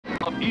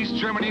of East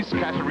Germany's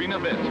Katarina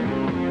Witt.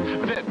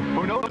 Witt,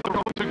 who knows the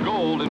road to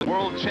gold in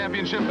World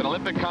Championship and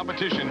Olympic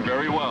competition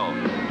very well.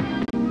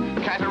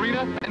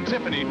 Katarina and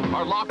Tiffany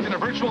are locked in a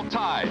virtual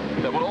tie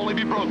that will only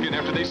be broken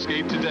after they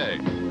skate today.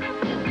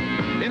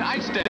 In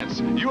ice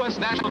dance, U.S.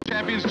 national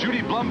champions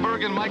Judy,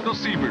 Blumberg, and Michael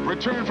Siebert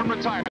returned from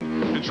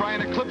retirement to try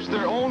and eclipse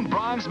their own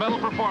bronze medal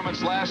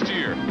performance last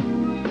year.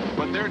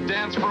 But their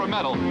dance for a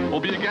medal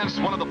will be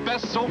against one of the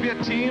best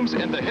Soviet teams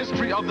in the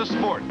history of the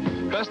sport,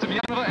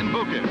 Bestemianova and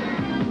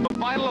Bukin. The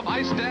final of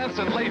ice dance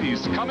and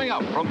ladies coming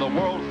up from the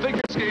World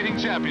Figure Skating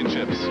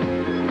Championships.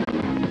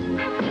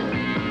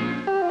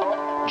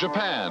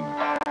 Japan,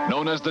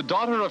 known as the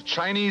daughter of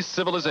Chinese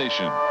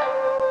civilization.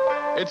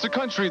 It's a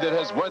country that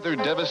has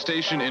weathered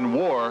devastation in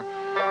war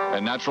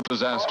and natural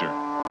disaster.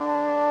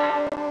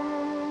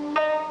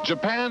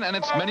 Japan and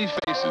its many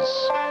faces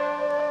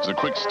is a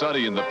quick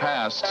study in the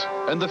past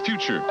and the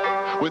future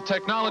with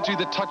technology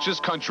that touches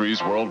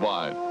countries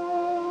worldwide.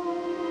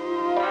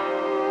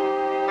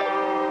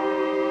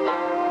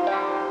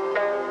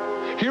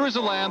 Here is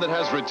a land that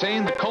has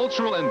retained the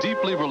cultural and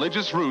deeply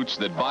religious roots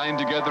that bind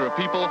together a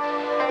people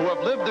who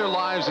have lived their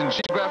lives in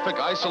geographic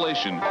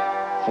isolation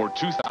for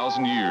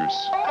 2,000 years.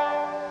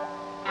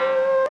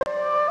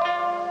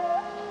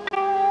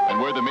 And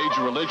where the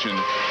major religion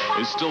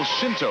is still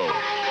Shinto,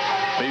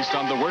 based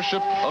on the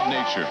worship of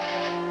nature.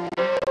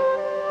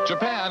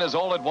 Japan is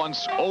all at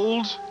once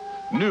old,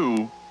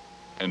 new,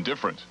 and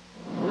different.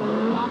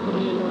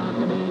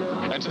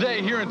 And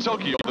today, here in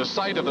Tokyo, the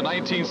site of the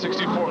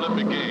 1964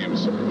 Olympic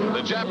Games,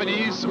 the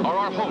Japanese are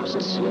our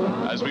hosts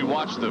as we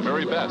watch the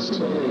very best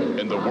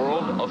in the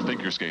world of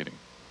figure skating.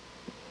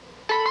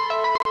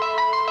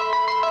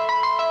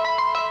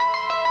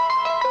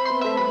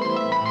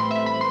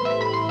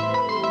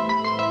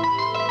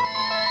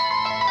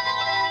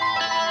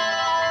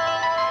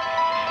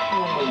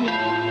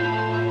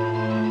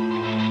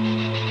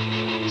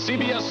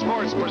 CBS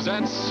Sports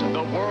presents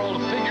the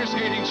World Figure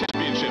Skating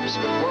Championships,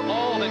 where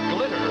all that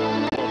glitter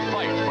will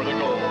fight for the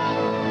gold.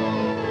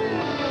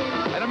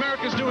 And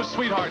America's newest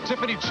sweetheart,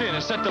 Tiffany Chin,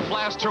 is set to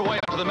blast her way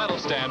up to the medal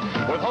stand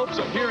with hopes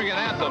of hearing an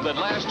anthem that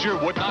last year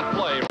would not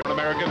play for an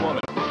American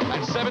woman.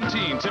 At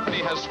 17,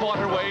 Tiffany has fought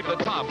her way to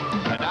the top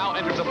and now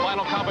enters a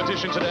final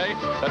competition today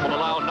that will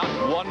allow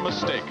not one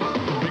mistake.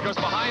 Because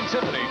behind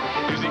Tiffany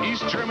is the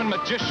East German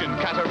magician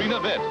Katarina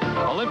Witt,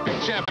 Olympic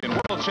champion,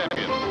 world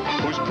champion,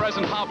 whose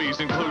present hobbies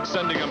include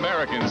sending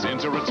Americans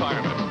into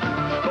retirement.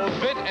 Both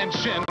Witt and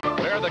Chin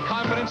bear the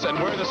confidence and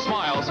wear the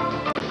smiles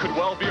that could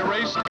well be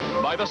erased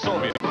by the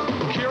Soviet.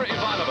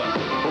 Ivanova,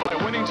 who by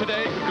winning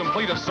today could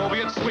complete a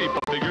Soviet sweep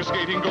of figure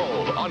skating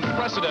gold,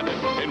 unprecedented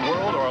in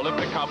world or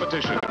Olympic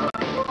competition.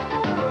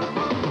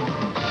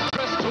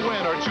 Dressed to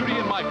win are Judy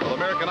and Michael,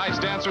 American ice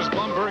dancers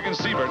Blumberg and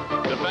Siebert,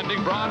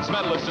 defending bronze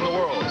medalists in the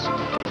Worlds.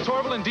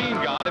 Torval and Dean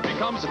gone, it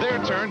becomes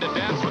their turn to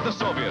dance with the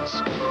Soviets,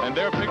 and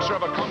their picture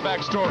of a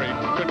comeback story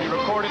could be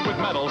recorded with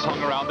medals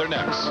hung around their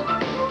necks.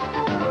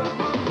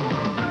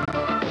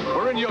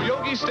 We're in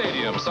Yoyogi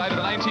Stadium, site of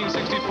the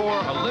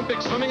 1964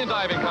 Olympic swimming and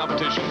diving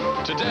competition.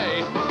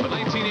 Today, the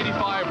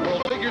 1985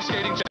 World Figure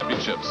Skating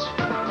Championships.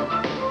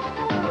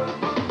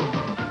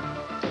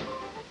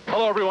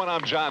 Hello everyone,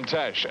 I'm John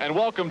Tesh, and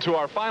welcome to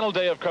our final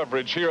day of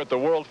coverage here at the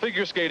World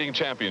Figure Skating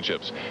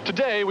Championships.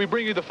 Today, we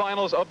bring you the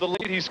finals of the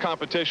ladies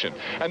competition.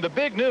 And the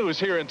big news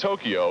here in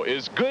Tokyo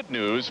is good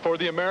news for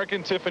the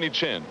American Tiffany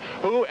Chin,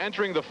 who,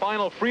 entering the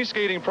final free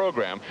skating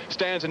program,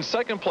 stands in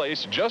second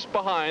place just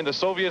behind the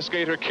Soviet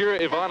skater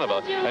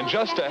Ivanova and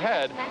just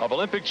ahead of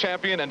Olympic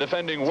champion and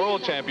defending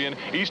world champion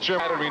East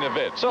German Katarina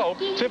Witt. So,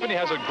 Tiffany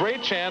has a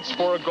great chance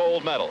for a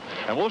gold medal.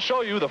 And we'll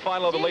show you the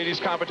final of the ladies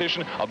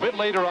competition a bit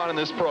later on in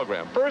this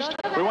program. First,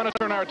 we want to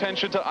turn our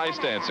attention to ice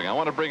dancing. I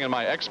want to bring in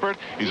my expert.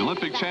 He's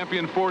Olympic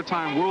champion,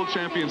 four-time world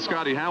champion,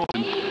 Scotty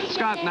Hamilton.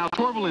 Scott, now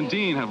Torval and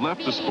Dean have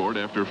left the sport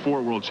after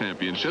 4 world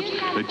championships.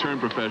 They turned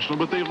professional,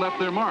 but they've left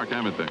their mark,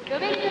 haven't they?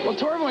 Well,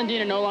 Torval and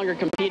Dean are no longer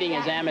competing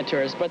as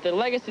amateurs, but the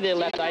legacy they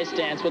left ice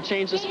dance will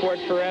change the sport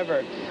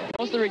forever.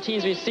 Most of the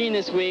routines we've seen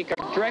this week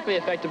are directly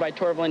affected by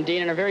Torval and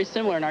Dean and are very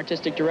similar in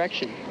artistic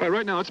direction.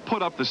 Right now, let's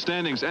put up the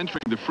standings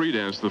entering the free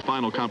dance, the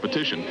final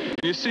competition.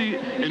 You see,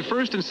 in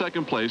first and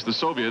second place, the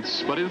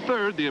Soviets, but in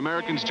third, the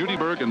Americans Judy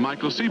Berg and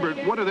Michael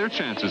Siebert. What are their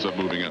chances of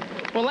moving up?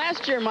 Well,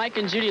 last year, Mike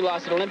and Judy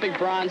lost an Olympic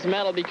bronze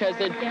medal because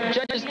the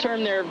judges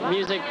termed their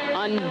music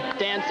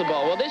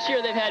undanceable. Well, this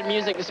year they've had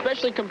music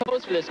especially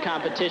composed for this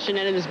competition,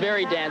 and it is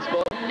very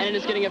danceable, and it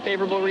is getting a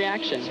favorable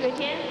reaction.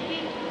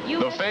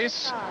 The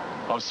face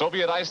of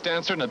Soviet ice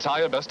dancer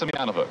Natalia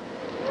Bestemianova.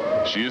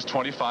 She is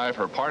 25.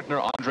 Her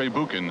partner, Andrei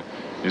Bukin,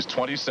 is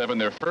 27.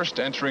 They're first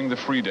entering the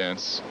free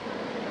dance.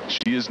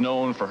 She is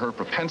known for her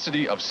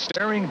propensity of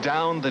staring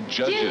down the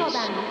judges,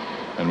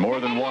 and more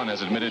than one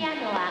has admitted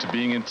to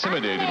being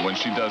intimidated when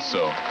she does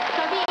so.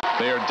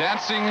 They are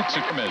dancing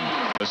to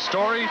Carmen, the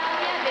story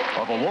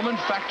of a woman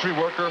factory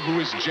worker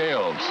who is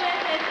jailed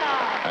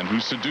and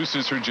who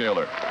seduces her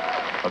jailer.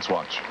 Let's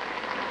watch.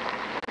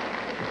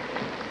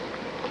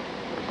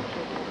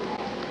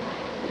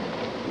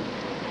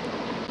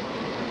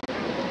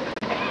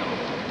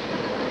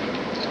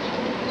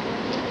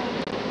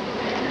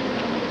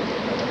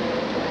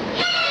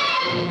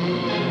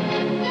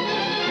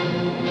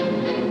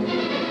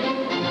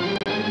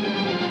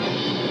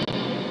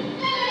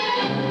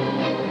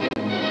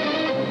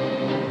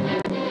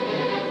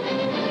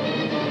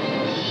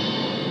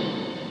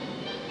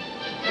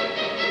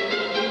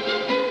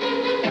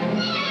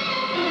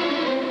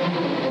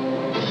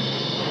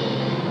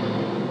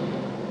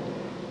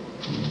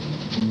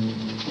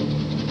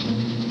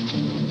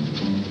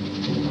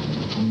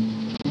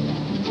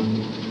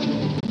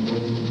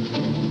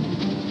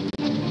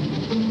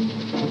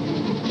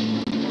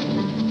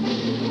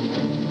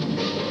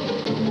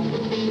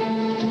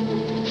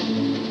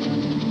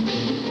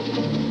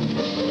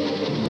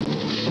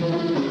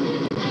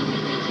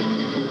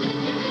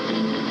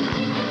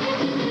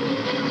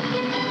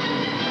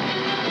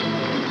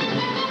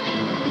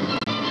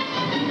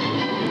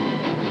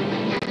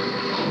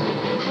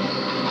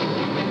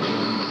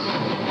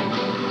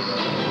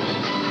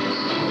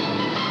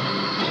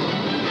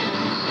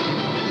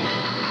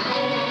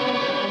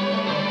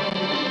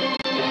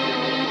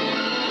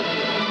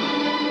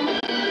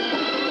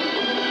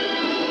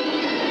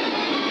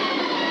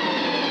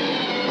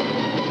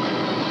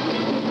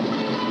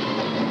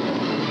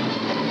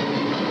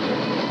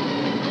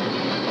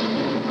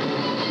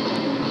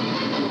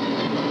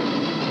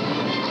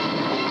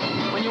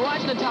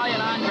 Natalia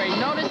and Andrei,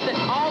 notice that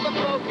all the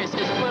focus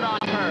is put on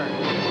her.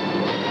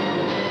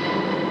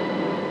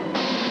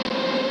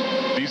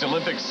 These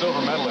Olympic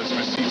silver medalists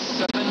received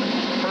 7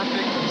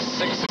 perfect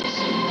sixes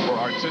for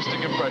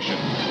artistic impression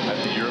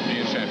at the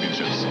European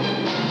Championships.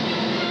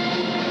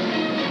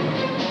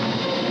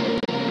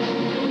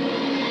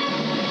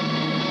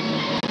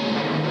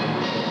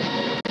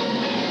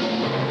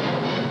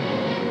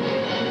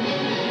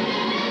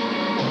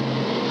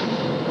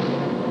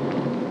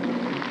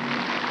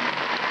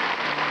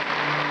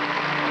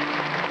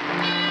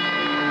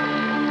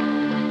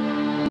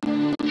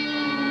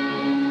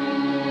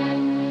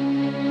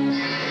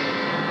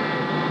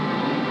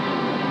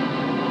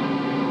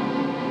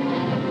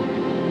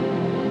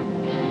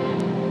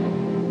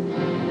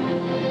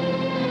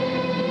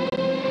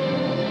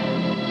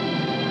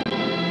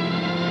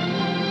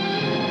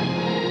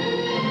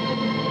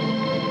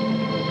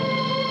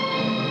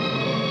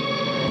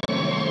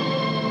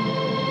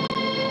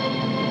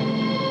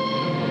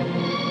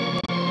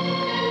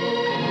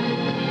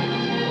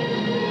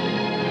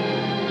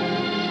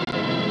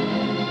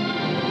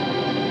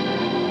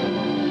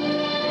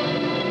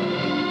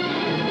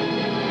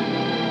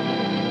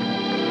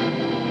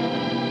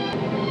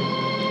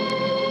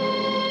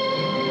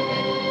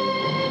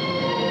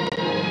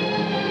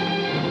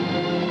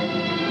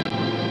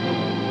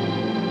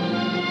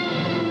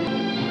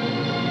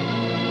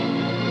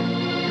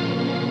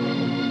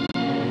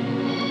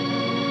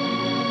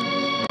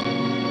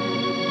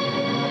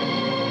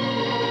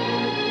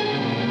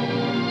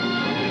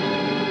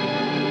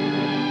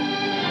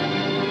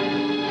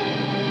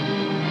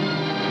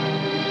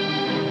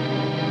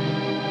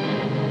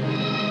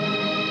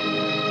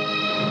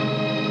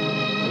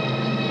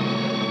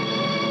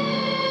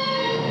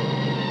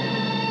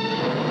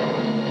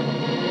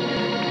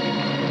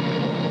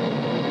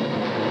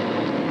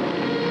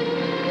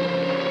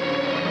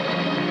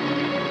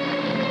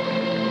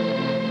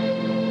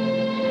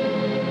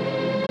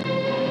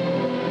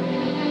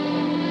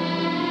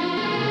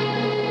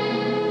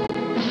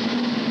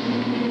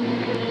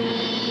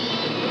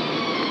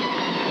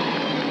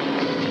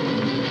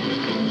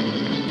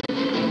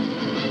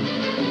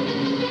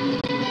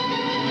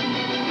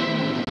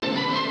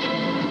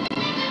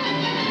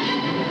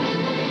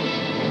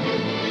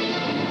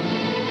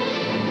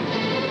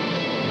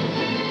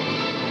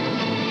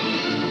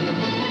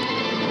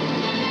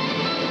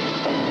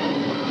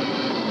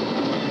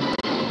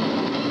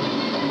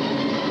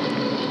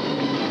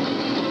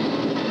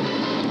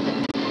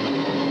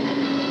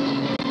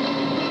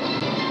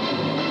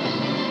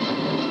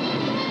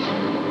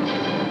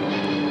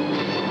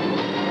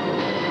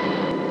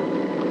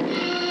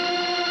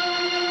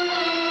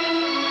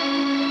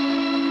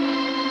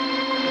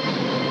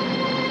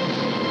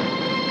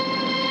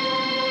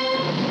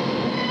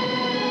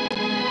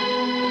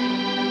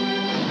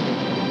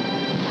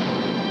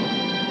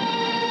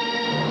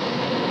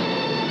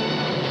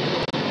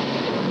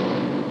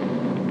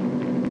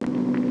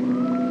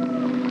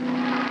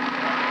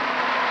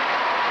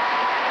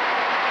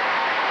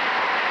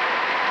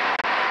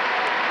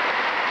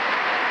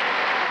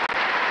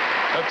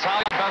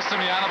 Natalia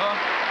Bestemianova,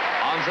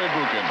 Andrei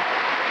Bukin.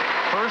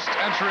 First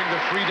entering the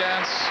free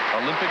dance,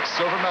 Olympic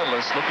silver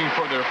medalists looking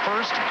for their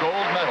first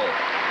gold medal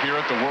here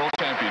at the World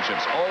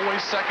Championships.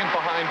 Always second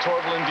behind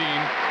Torvill and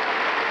Dean.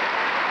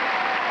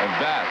 And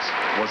that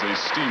was a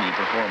steamy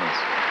performance.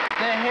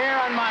 The hair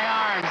on my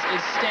arms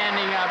is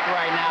standing up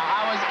right now.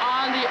 I was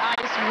on the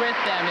ice with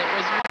them. It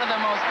was one of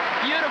the most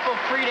beautiful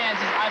free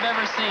dances I've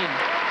ever seen.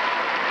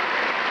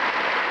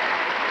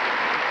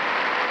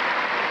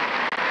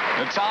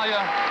 Natalia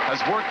has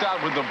worked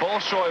out with the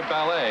Bolshoi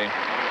Ballet,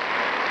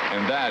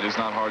 and that is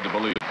not hard to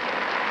believe.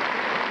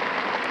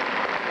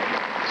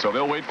 So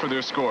they'll wait for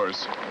their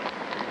scores.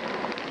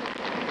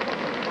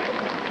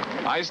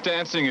 Ice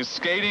dancing is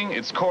skating,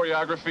 it's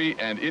choreography,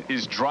 and it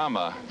is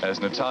drama, as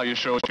Natalia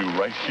shows you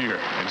right here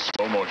in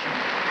slow motion.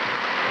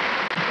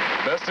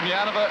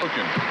 Bestemianova,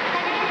 Bukin.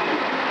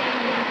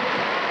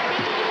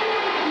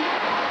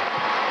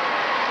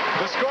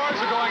 The scores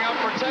are going up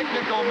for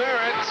technical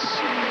merits,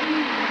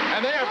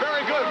 and they are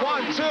very good.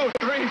 1, 2,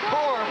 3,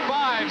 4,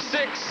 5,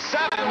 6,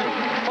 7,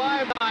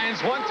 5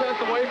 nines,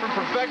 1/10 away from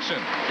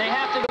perfection. They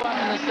have to go up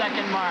in the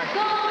second mark.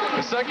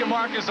 The second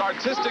mark is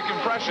artistic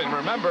impression.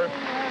 Remember,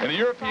 in the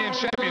European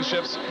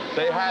Championships,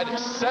 they had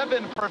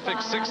 7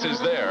 perfect sixes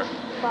there.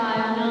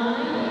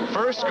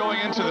 First going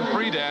into the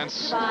free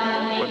dance,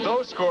 with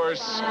those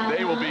scores,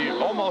 they will be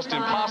almost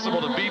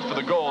impossible to beat for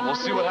the gold. We'll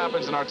see what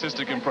happens in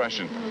artistic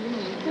impression.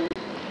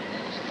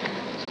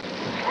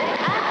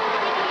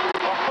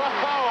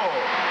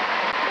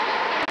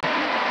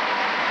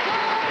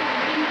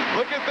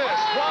 Look at this.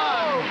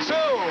 1,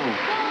 2.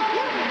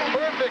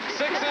 Perfect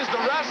sixes.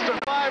 The rest are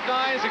 5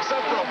 nines,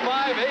 except for a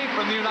 5-8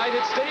 from the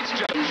United States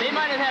judge. They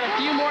might have had a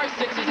few more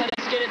sixes had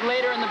they skated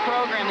later in the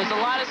program. There's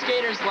a lot of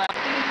skaters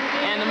left,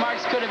 and the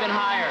marks could have been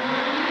higher.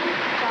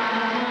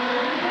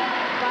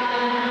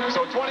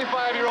 So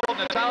 25-year-old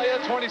Natalia,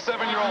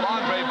 27-year-old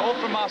Andrei,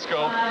 both from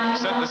Moscow,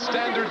 set the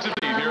standard to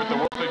beat here at the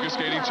World Figure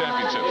Skating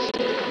Championships.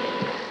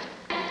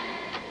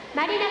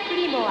 Marina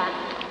Klimova,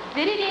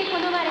 Sergei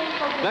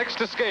Ponomarenko. Next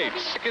to skate,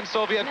 second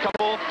Soviet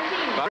couple,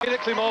 Marina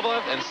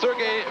Klimova and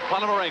Sergei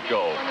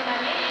Ponomarenko.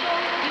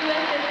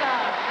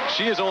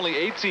 She is only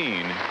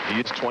 18, he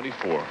is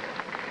 24.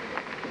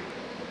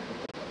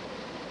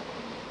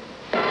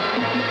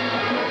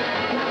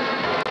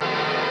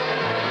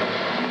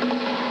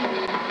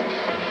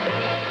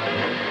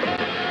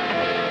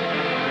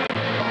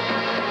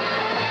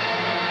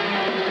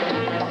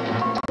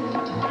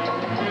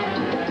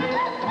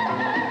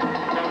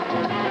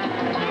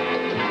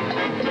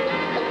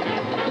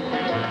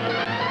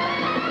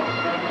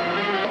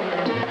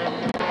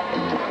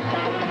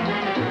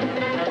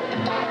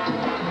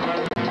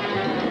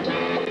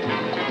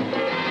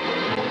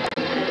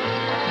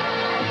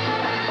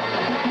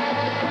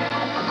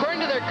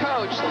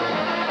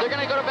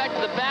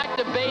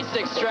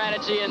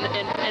 Strategy and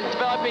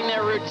developing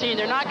their routine.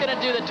 They're not going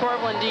to do the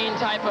Torvlandine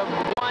type of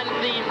one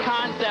theme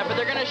concept, but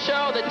they're going to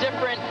show the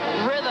different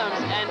rhythms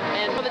and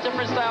the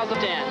different styles of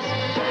dance.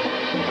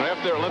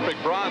 After their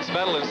Olympic bronze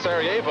medal in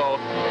Sarajevo,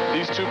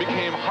 these two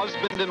became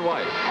husband and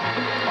wife.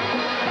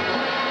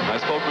 I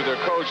spoke with their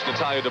coach,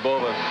 Natalia,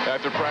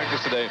 after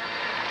practice today.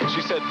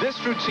 She said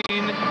this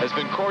routine has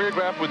been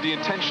choreographed with the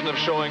intention of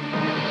showing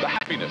the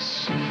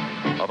happiness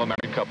of a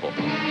married couple.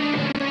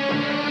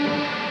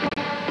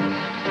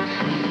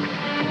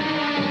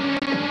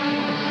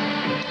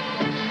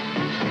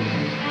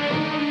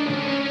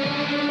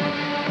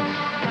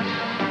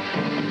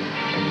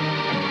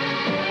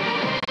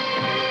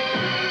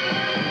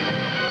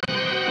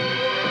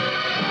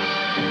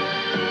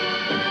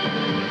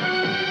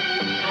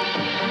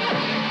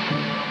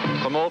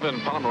 Klimova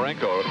and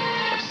Ponomarenko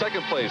are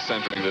second place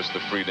entering the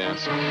free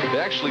dance. They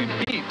actually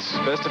beat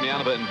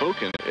Bestemianova and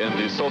Bukin in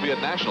the Soviet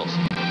Nationals.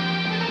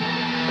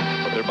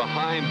 But they're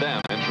behind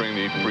them entering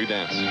the free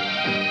dance.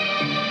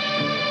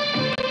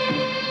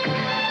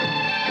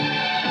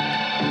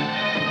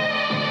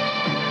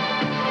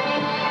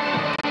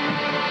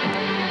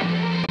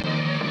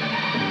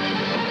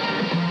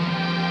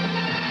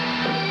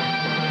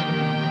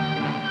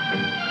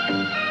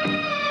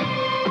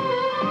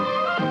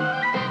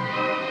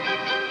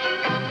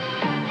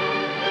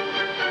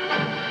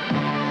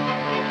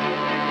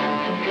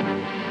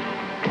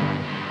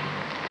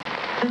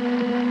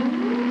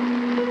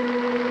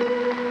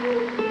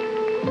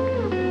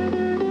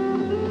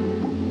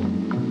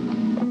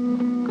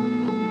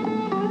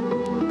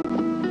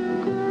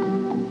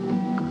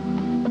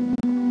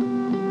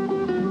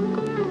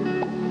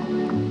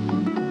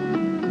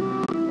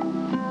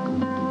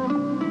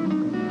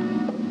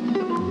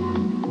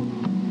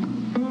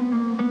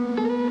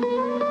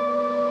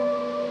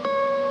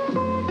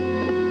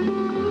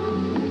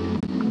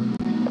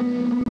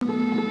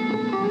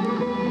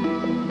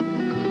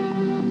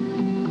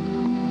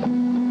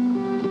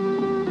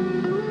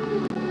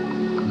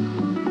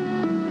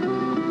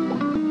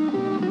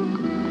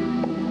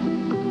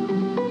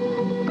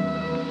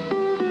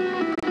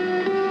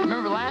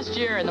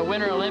 In the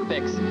Winter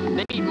Olympics,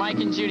 they beat Mike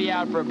and Judy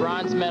out for a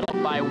bronze medal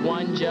by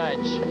one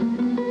judge. You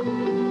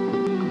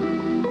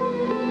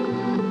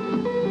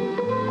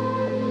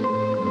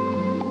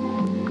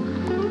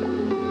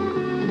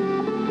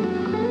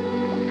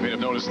may have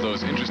noticed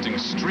those interesting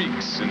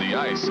streaks in the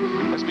ice.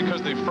 That's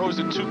because they froze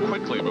it too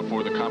quickly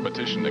before the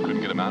competition. They couldn't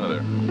get them out of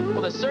there.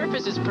 Well, the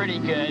surface is pretty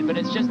good, but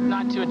it's just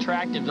not too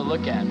attractive to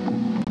look at.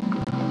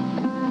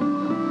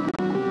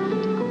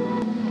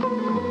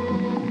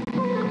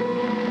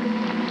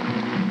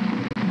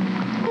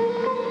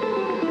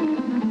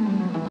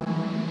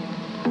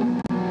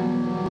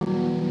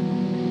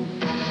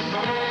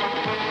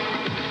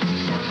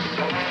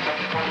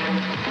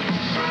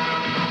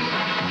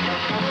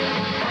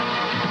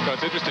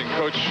 Interesting.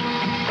 Coach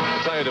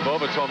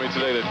Natalia told me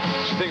today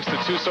that she thinks the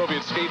two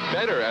Soviets skate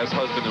better as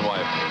husband and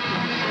wife.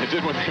 They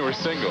did when they were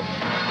single.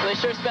 Well, they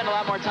sure spent a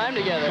lot more time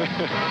together.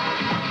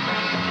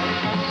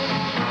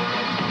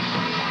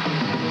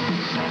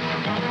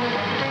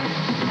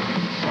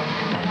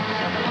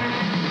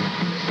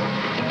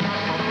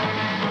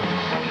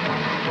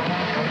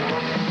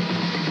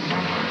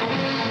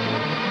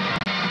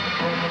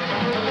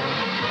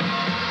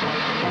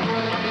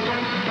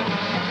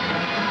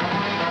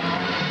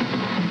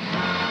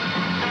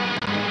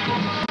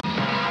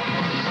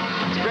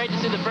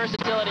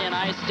 Versatility in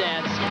ice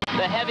dance,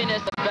 the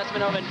heaviness of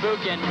Bestemianova and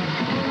Bukin,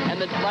 and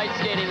the light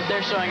skating that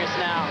they're showing us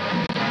now.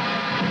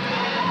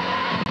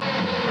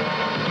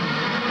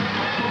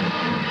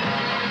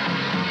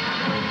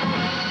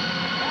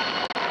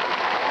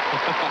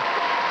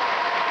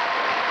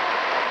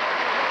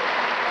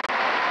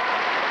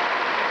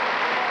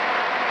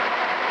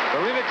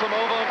 Marina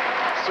Klimova,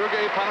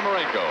 Sergei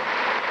Ponomarenko.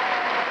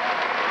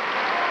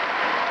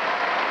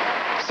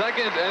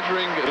 Second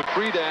entering the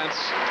free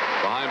dance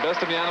behind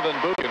Bestemianova and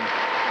Bukin.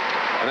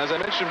 And as I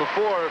mentioned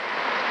before,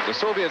 the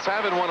Soviets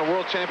haven't won a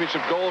world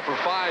championship gold for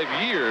 5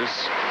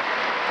 years.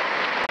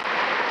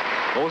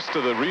 Most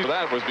of the reason for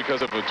that was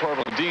because of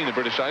Torvlandine, the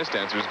British ice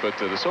dancers, but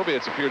the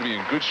Soviets appear to be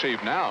in good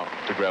shape now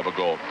to grab a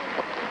gold.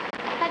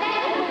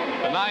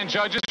 9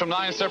 judges from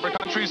 9 separate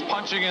countries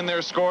punching in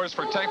their scores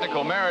for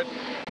technical merit.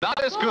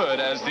 Not as good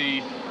as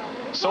the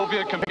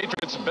Soviet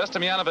compatriots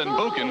Bestemianova and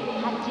Bukin.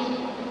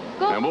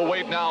 And we'll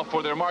wait now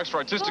for their marks for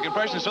artistic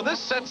impression. So this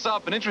sets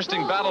up an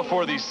interesting battle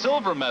for the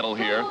silver medal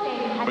here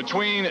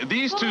between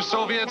these two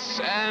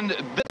Soviets and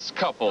this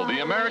couple,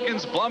 the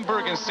Americans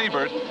Blumberg and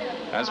Siebert,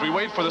 as we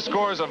wait for the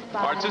scores of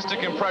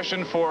artistic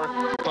impression for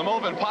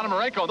Klimova and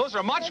Ponomarenko. Those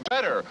are much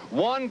better.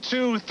 1,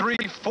 2, 3,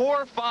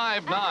 4,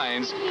 5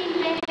 nines,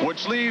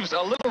 which leaves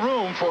a little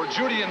room for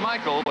Judy and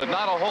Michael, but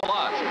not a whole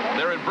lot.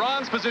 They're in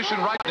bronze position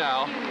right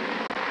now,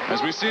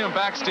 as we see them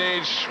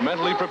backstage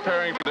mentally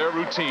preparing for their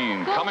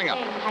routine. Coming up,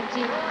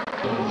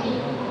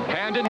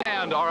 hand in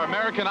hand, our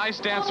American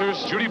ice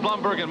dancers, Judy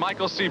Blumberg and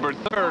Michael Siebert,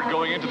 third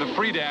going into the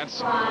free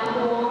dance,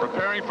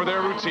 preparing for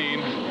their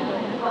routine.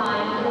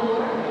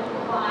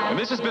 And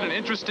this has been an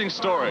interesting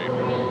story.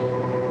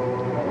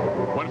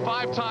 When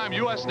 5-time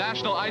U.S.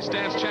 national ice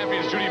dance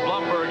champions Judy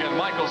Blumberg and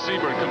Michael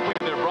Siebert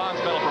completed their bronze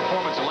medal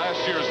performance in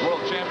last year's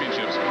World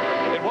Championships,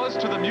 it was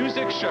to the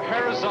music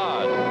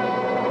Scheherazade.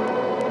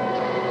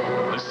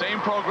 The same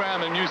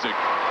program and music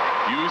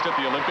used at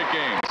the Olympic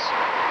Games.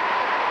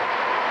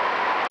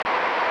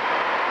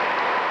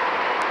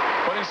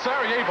 But in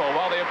Sarajevo,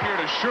 while they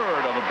appeared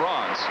assured of a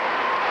bronze,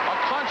 a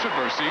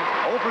controversy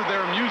over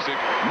their music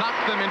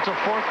knocked them into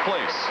 4th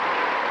place.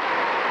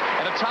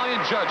 An Italian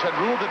judge had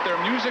ruled that their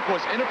music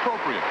was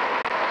inappropriate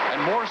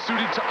and more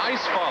suited to ice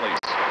follies.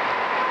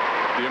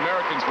 The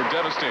Americans were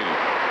devastated,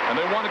 and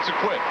they wanted to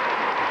quit.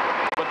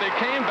 But they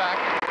came back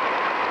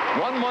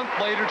 1 month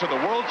later to the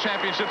World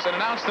Championships and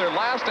announced their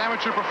last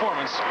amateur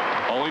performance,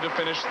 only to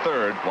finish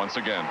 3rd once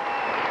again.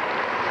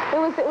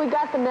 We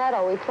got the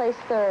medal. We placed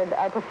 3rd.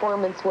 Our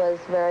performance was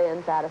very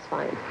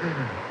unsatisfying.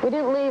 We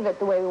didn't leave it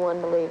the way we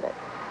wanted to leave it.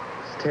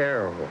 It's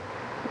terrible.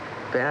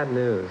 Bad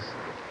news.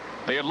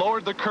 They had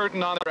lowered the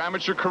curtain on their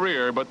amateur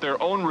career, but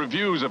their own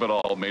reviews of it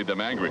all made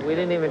them angry. We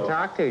didn't even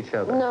talk to each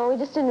other. No, we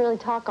just didn't really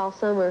talk all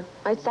summer.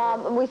 We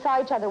saw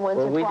each other once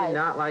or twice. We did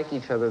not like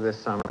each other this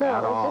summer at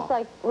all. No, it was just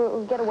like,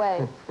 we'll get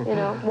away, you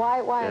know.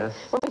 Why? Yes.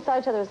 When we saw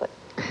each other, it was like,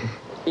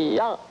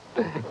 yeah.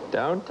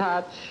 Don't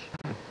touch.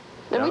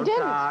 And we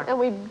didn't. Talk. And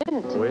we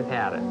didn't. We've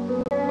had it.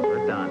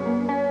 We're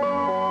done.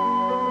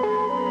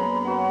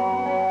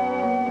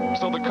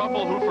 So the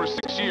couple who for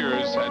 6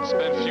 years had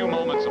spent few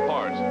moments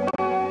apart,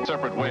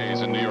 separate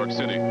ways in New York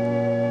City.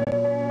 The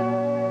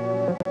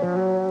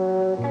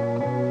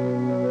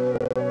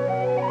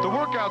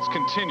workouts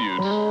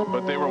continued,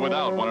 but they were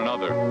without one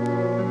another.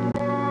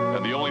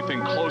 And the only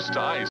thing close to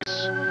ice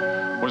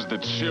was the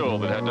chill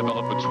that had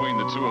developed between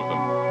the two of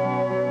them.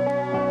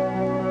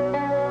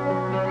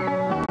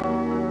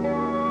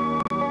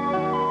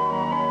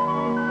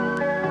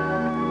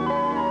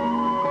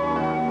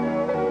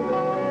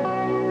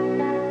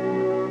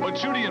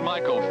 Judy and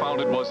Michael found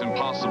it was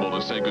impossible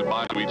to say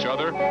goodbye to each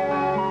other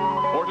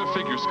or to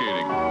figure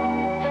skating.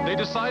 They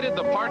decided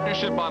the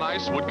partnership on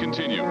ice would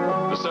continue.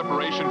 The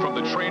separation from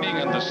the training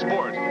and the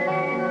sport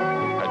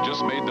had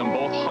just made them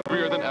both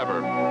hungrier than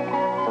ever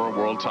for a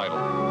world title.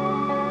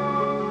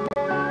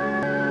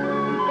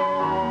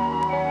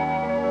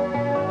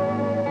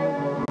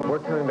 We're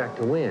coming back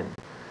to win.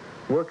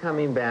 We're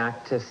coming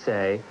back to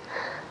say,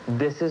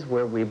 this is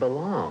where we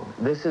belong.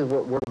 This is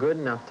what we're good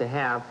enough to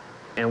have,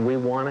 and we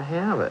want to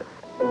have it.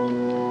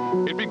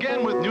 It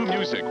began with new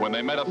music when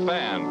they met a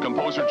fan,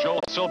 composer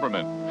Joel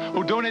Silberman,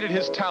 who donated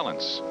his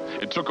talents.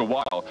 It took a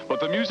while, but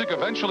the music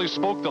eventually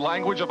spoke the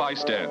language of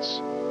ice dance.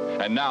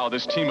 And now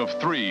this team of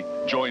 3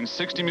 joins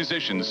 60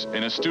 musicians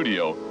in a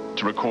studio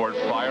to record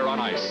Fire on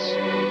Ice.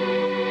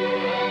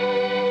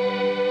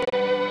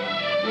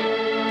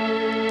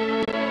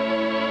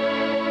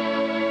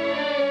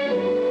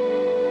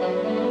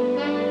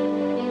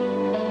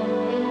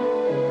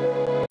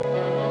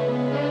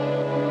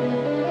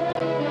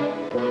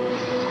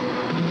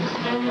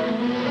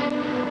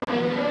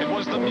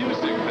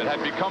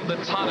 The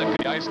tonic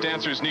the ice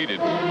dancers needed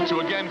to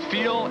again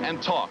feel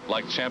and talk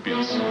like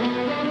champions.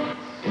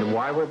 And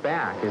why we're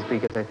back is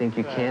because I think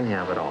you can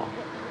have it all.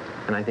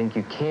 And I think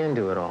you can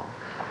do it all.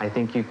 I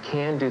think you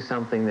can do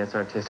something that's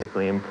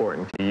artistically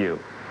important to you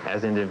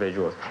as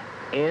individuals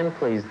and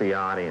please the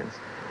audience.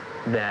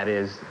 That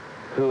is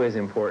who is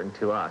important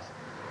to us,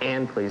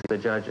 and please the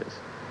judges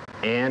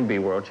and be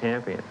world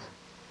champions.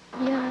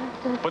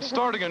 But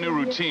starting a new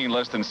routine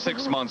less than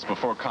 6 months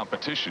before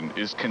competition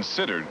is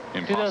considered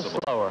impossible. Do those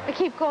slower. I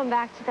keep going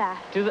back to that.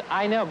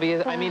 I know,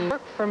 because, I mean,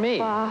 work for me.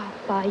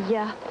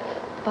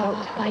 Don't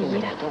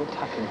Don't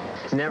tuck in here.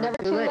 It's never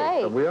too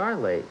late. But we are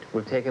late.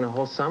 We've taken a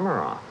whole summer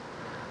off.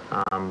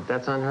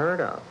 That's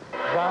unheard of.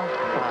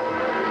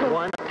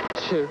 1,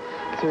 2,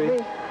 3.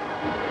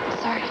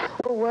 Sorry.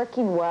 We're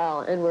working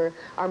well, and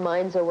our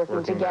minds are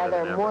working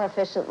together more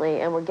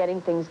efficiently, and we're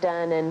getting things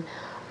done, and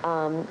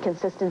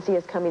consistency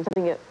is coming,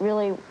 something that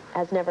really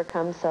has never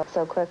come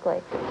so quickly.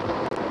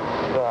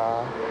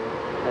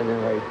 And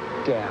then right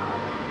down.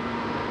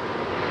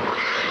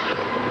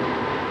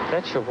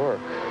 That should work.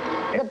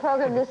 The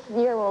program this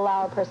year will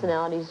allow our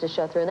personalities to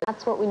show through, and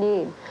that's what we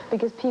need,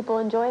 because people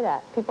enjoy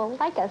that. People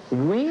like us.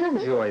 We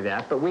enjoy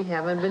that, but we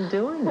haven't been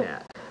doing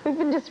that. We've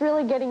been just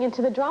really getting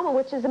into the drama,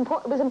 which is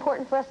was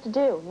important for us to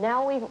do.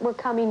 Now we're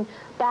coming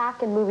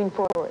back and moving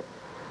forward,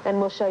 and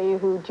we'll show you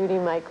who Judy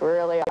and Mike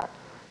really are.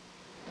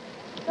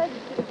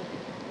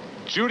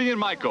 Judy and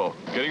Michael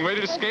getting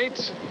ready to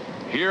skate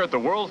here at the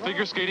World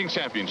Figure Skating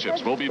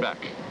Championships. We'll be back.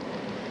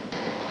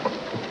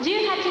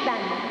 18番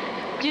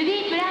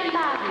Judy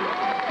Blumberg.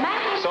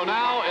 So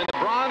now in the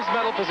bronze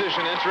medal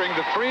position, entering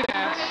the free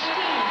dance,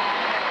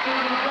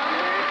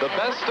 the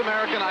best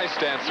American ice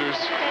dancers,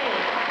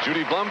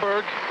 Judy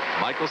Blumberg,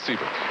 Michael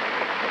Siebert.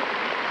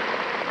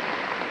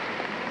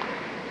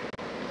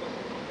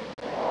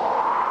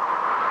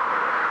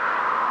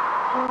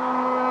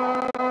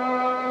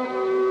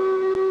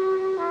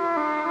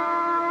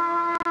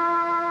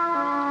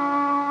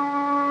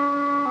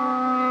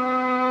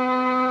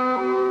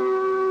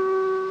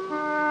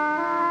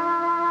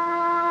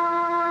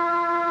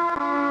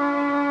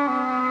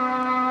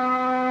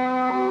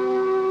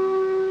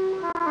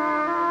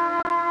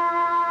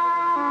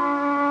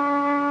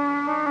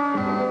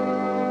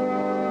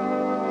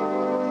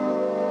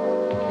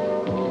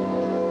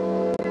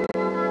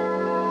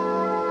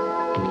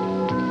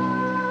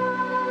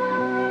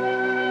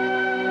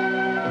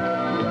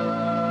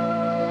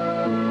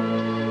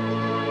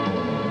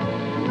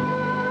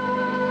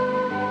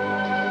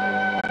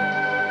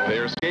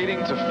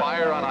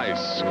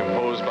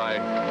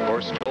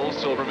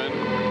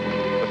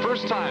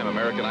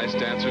 Ice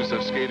dancers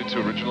have skated to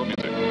original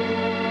music.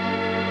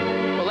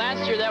 Well,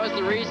 last year that was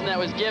the reason that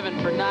was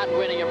given for not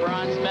winning a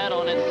bronze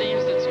medal, and it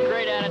seems it's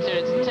great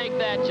attitude. It's take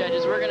that,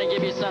 judges. We're going to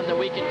give you something that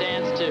we can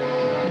dance to.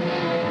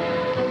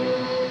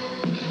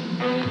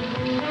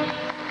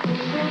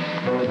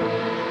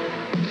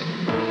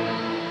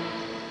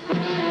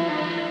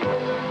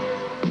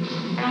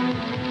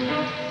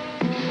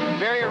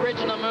 Very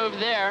original move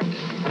there.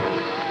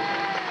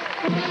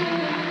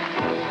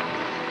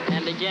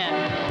 And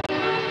again.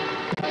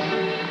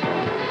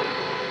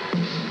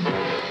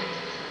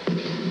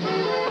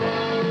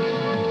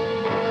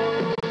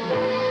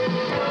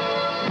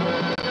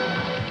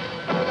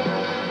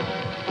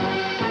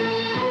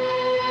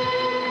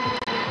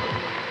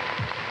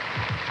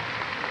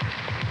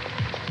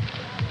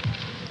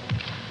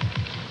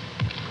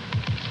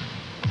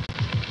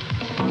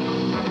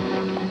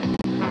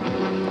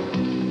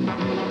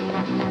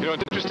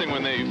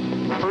 When they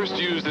first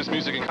used this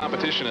music in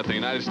competition at the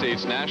United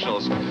States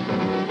Nationals,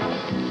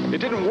 it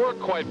didn't work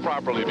quite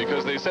properly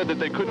because they said that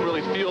they couldn't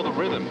really feel the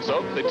rhythm.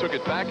 So they took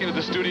it back into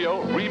the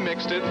studio,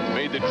 remixed it,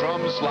 made the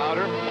drums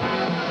louder,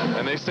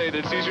 and they say that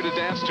it's easier to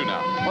dance to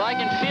now. Well, I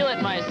can feel it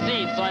in my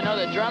seat, so I know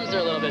the drums are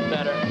a little bit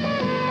better.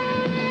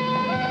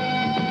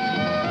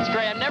 It's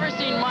great. I've never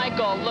seen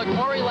Michael look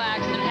more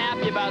relaxed and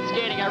happy about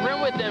skating. I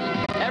room with him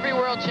every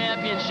World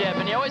Championship,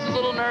 and he always is a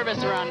little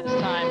nervous around this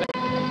time. But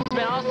he's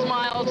been all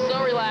smiles,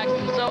 so relaxed,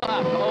 and so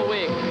up the whole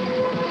week.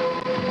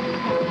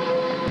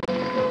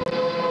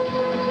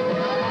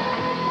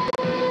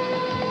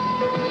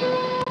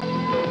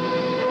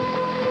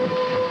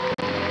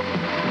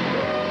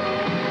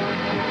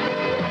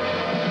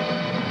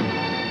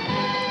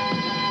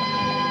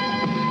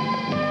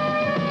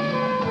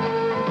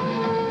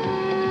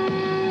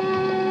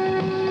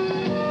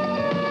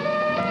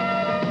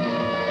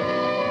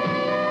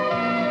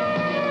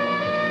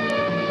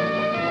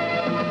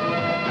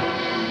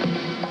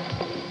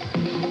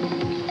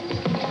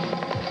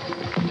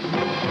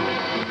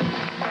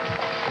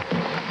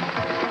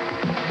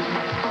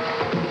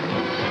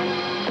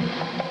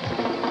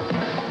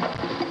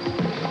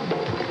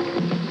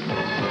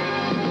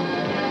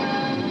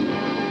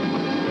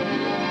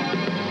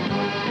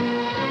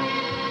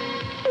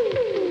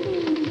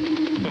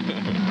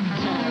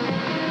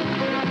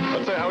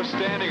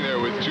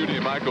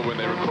 When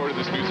they recorded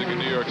this music in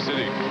New York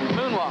City.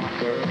 Moonwalk.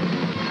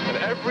 And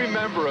every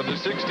member of the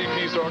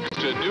 60-piece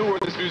orchestra knew where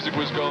this music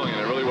was going,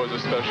 and it really was a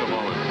special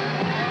moment.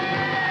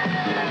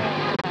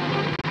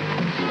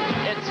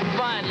 It's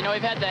fun. You know,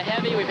 we've had the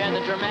heavy, we've had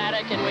the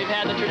dramatic, and we've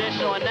had the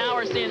traditional, and now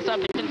we're seeing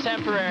something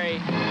contemporary,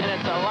 and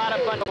it's a lot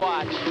of fun to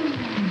watch.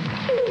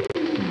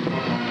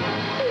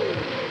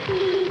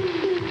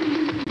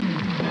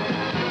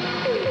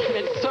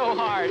 It's so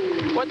hard.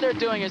 What they're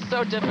doing is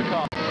so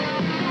difficult.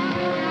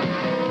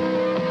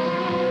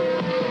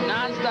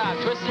 Non-stop,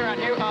 twisting around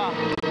here. Oh.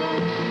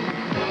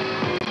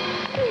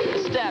 The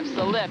steps,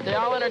 the lift, they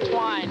all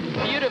intertwine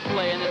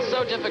beautifully, and it's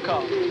so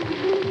difficult.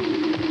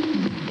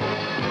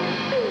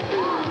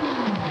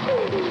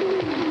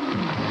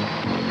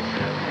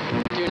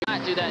 Do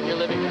not do that in your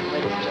living room,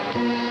 ladies and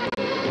gentlemen.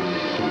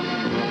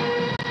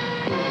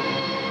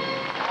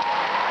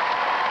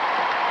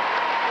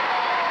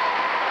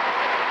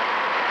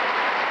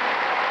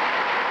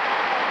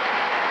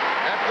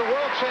 After the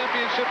World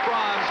Championship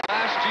bronze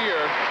last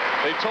year,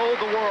 they told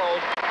the world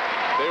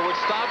they would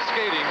stop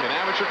skating in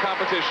amateur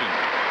competition.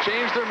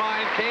 Changed their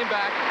mind, came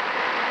back,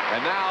 and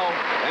now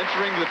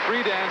entering the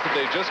free dance that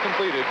they just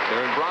completed,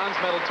 they're in bronze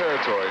medal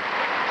territory.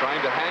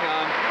 trying to hang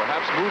on,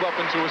 perhaps move up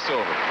into a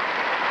silver.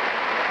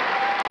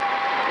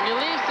 When you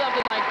leave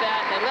something like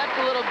that, they left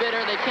a little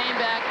bitter, they came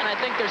back, and I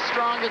think they're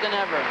stronger than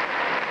ever.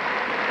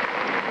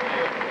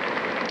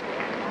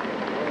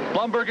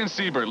 Blumberg and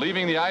Siebert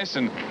leaving the ice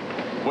and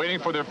waiting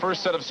for their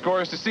first set of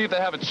scores to see if they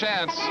have a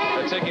chance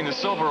at taking the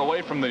silver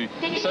away from the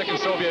second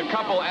Soviet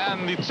couple.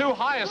 And the two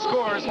highest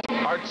scores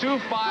are 2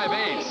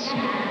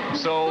 5/8.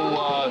 So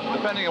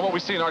depending on what we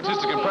see in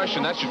artistic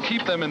impression, that should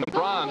keep them in the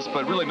bronze,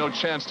 but really no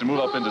chance to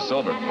move up into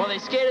silver. Well, they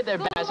skated their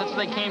best. That's what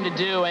they came to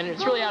do, and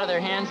it's really out of their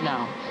hands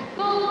now.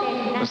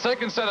 The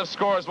second set of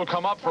scores will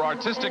come up for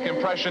artistic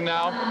impression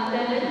now.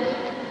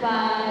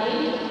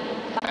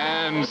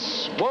 And,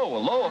 whoa, a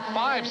low of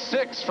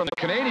 5-6 from the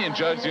Canadian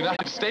judge, the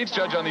United States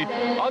judge on the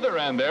other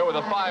end there with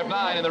a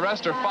 5-9, and the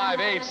rest are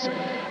 5/8.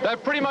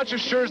 That pretty much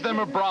assures them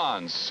a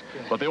bronze,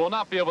 but they will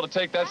not be able to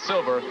take that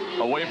silver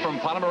away from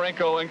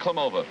Ponomarenko and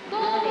Klimova.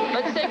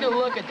 Let's take a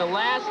look at the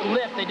last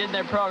lift they did in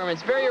their program.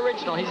 It's very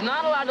original. He's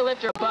not allowed to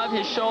lift her above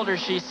his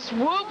shoulders. She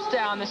swoops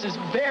down. This is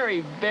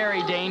very,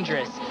 very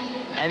dangerous.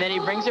 And then he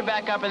brings her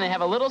back up, and they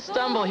have a little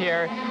stumble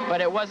here,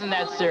 but it wasn't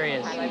that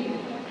serious.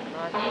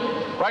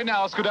 Right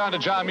now, let's go down to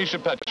John Misha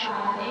Petkevich.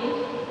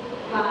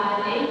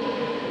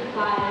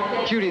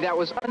 Judy, that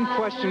was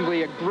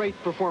unquestionably a great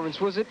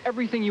performance. Was it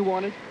everything you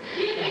wanted?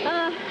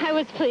 I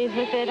was pleased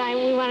with it.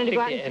 We wanted to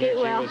go out and skate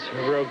well. The energy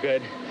was real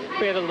good.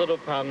 We had a little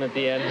problem at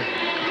the end,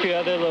 a few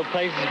other little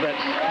places, but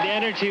the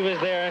energy was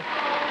there,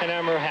 and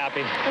I'm real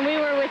happy. And we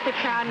were with the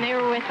crowd, and they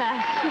were with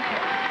us.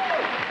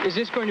 Is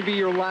this going to be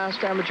your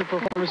last amateur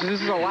performance? Is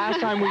this the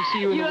last time we see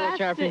you in the World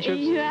Championships?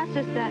 You asked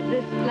us that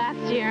this last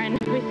year, and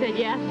we said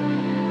yes.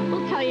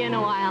 We'll tell you in a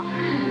while.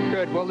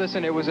 Good. Well,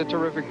 listen, it was a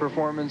terrific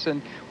performance,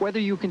 and whether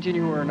you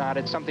continue or not,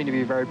 it's something to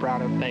be very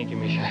proud of. Thank you,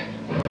 Misha.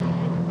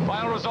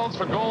 Final results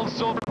for gold,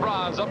 silver,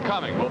 bronze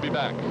upcoming. We'll be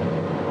back.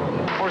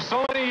 For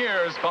so many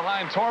years,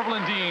 behind Torvill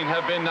and Dean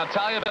have been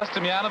Natalia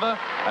Bestemianova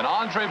and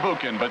Andrei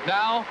Bukin, but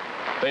now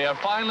they have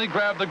finally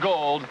grabbed the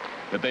gold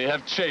that they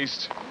have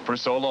chased for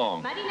so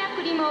long.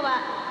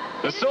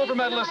 The silver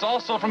medalists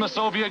also from the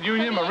Soviet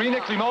Union,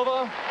 Marina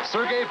Klimova,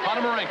 Sergei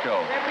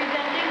Ponomarenko.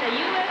 Representing the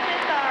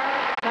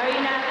USSR,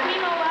 Marina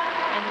Klimova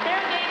and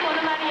Sergei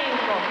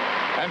Ponomarenko.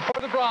 And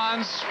for the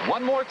bronze,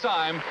 one more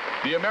time,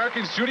 the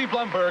Americans Judy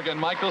Blumberg and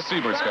Michael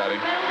Siebert, Scotty.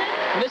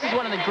 This is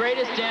one of the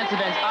greatest dance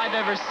events I've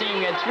ever seen.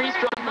 We had 3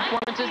 strong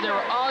performances. They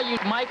were all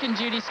unique. Mike and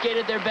Judy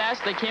skated their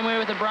best. They came away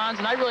with the bronze,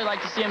 and I'd really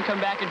like to see them come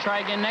back and try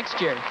again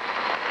next year.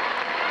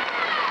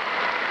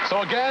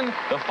 So again,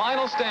 the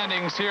final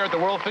standings here at the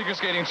World Figure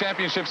Skating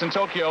Championships in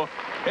Tokyo.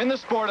 In the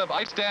sport of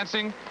ice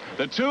dancing,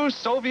 the 2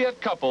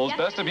 Soviet couples,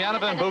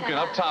 Bestemianova and Bukin,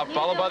 up top,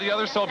 followed by the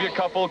other Soviet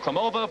couple,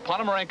 Klimova,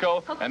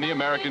 Ponomarenko, and the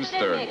Americans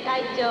third.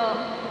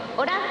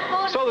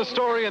 So the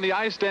story in the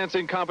ice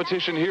dancing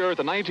competition here at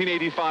the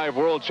 1985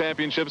 World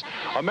Championships,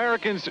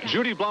 Americans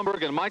Judy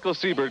Blumberg and Michael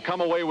Siebert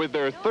come away with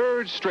their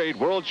 3rd straight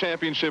World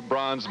Championship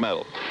bronze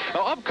medal.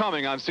 Now,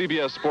 upcoming on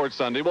CBS Sports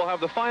Sunday, we'll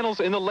have the finals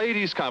in the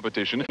ladies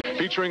competition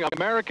featuring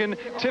American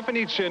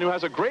Tiffany Chin, who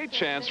has a great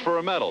chance for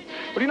a medal.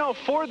 But you know,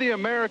 for the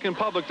American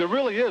public, there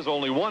really is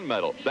only one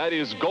medal. That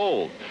is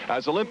gold,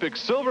 as Olympic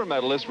silver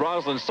medalist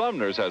Rosalind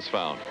Sumners has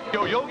found.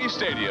 Yoyogi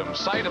Stadium,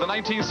 site of the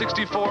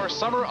 1964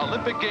 Summer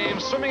Olympic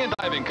Games swimming and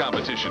diving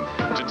competition.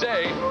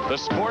 Today, the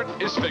sport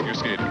is figure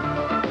skating.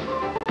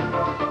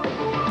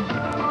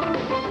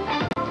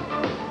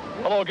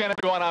 Hello again,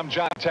 everyone. I'm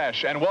John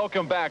Tesh, and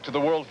welcome back to the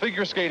World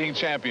Figure Skating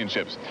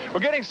Championships. We're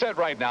getting set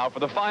right now for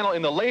the final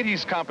in the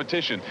ladies'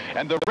 competition,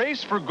 and the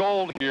race for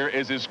gold here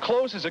is as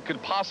close as it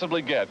could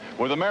possibly get,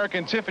 with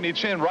American Tiffany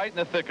Chin right in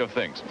the thick of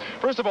things.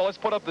 First of all, let's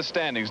put up the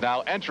standings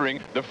now, entering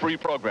the free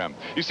program.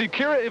 You see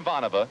Kira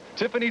Ivanova,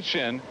 Tiffany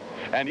Chin,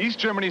 and East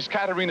Germany's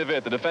Katarina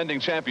Witt, the defending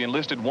champion,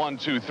 listed 1,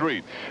 2,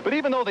 3. But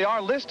even though they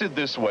are listed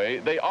this way,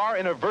 they are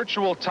in a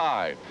virtual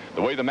tie.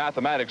 The way the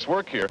mathematics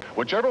work here,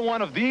 whichever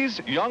one of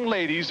these young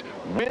ladies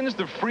wins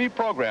the free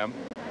program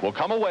will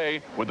come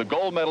away with the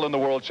gold medal in the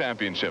World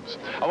Championships.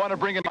 I want to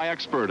bring in my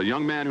expert, a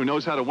young man who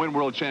knows how to win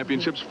World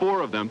Championships,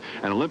 4 of them,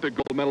 an Olympic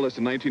gold medalist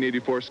in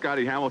 1984,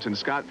 Scotty Hamilton.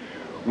 Scott,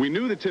 we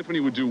knew that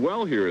Tiffany would do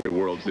well here at the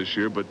Worlds this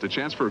year, but the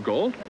chance for a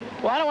gold?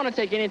 Well, I don't want to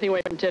take anything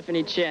away from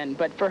Tiffany Chin,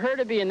 but for her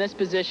to be in this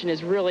position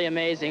is really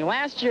amazing.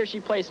 Last year, she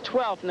placed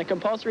 12th in the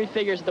compulsory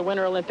figures at the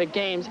Winter Olympic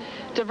Games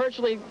to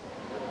virtually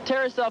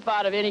tear herself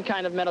out of any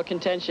kind of medal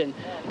contention.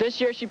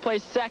 This year she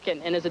placed 2nd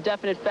and is a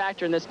definite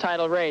factor in this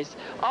title race.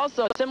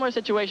 Also, a similar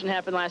situation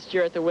happened last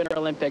year at the Winter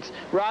Olympics.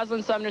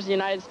 Rosalind Sumners of the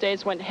United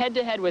States went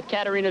head-to-head with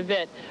Katarina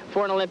Witt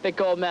for an Olympic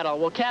gold medal.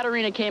 Well,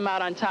 Katarina came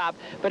out on top,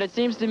 but it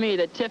seems to me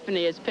that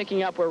Tiffany is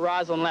picking up where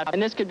Rosalind left,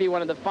 and this could be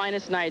one of the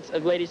finest nights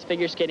of ladies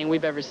figure skating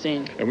we've ever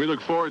seen. And we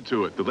look forward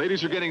to it. The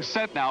ladies are getting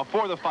set now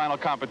for the final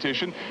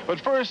competition,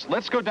 but first,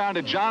 let's go down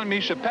to John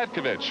Misha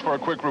Petkevich for a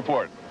quick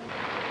report.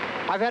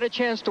 I've had a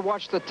chance to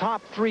watch the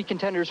top 3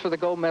 contenders for the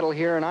gold medal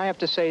here, and I have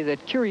to say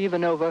that Kira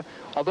Ivanova,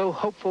 although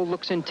hopeful,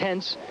 looks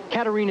intense.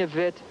 Katarina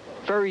Witt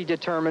very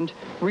determined,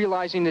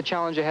 realizing the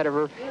challenge ahead of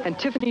her. And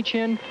Tiffany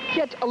Chin,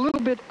 yet a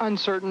little bit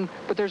uncertain,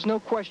 but there's no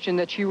question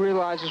that she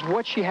realizes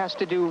what she has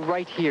to do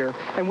right here.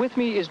 And with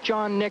me is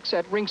John Nix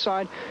at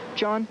ringside.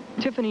 John,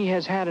 Tiffany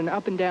has had an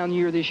up and down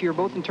year this year,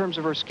 both in terms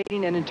of her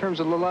skating and in terms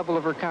of the level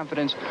of her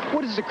confidence.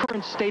 What is the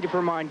current state of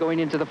her mind going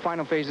into the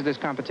final phase of this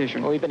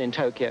competition? Well, we've been in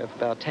Tokyo for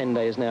about 10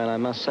 days now, and I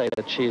must say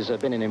that she's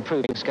been an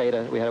improving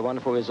skater. We had a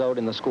wonderful result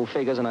in the school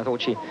figures, and I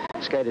thought she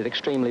skated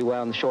extremely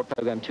well in the short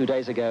program 2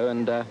 days ago,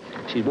 and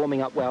she's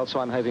warming up well, so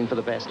I'm hoping for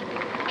the best.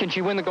 Can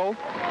she win the gold?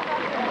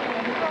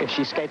 If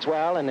she skates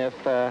well, and if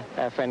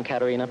our friend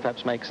Katarina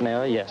perhaps makes an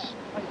error, yes.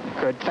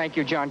 Good. Thank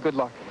you, John. Good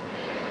luck.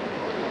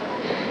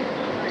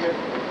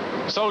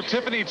 So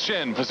Tiffany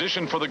Chin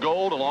positioned for the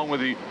gold along with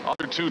the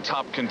other two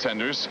top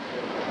contenders,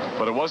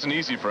 but it wasn't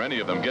easy for any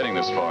of them getting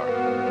this far.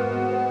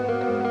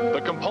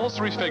 The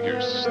compulsory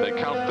figures, they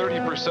count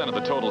 30% of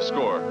the total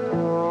score.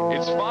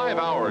 It's 5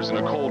 hours in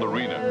a cold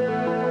arena.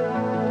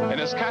 And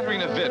as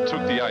Katarina Witt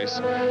took the ice,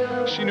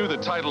 she knew the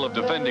title of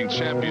defending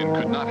champion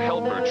could not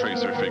help her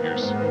trace her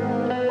figures.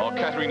 While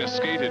Katarina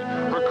skated,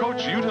 her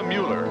coach Judy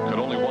could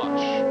only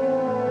watch.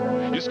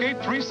 You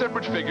skate 3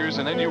 separate figures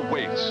and then you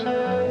wait.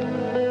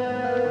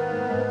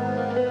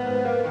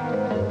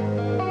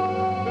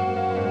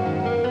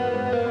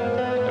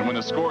 And when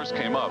the scores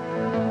came up,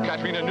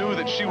 Katarina knew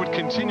that she would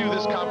continue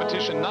this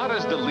competition not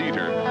as the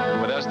leader,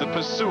 but as the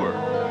pursuer,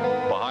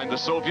 behind the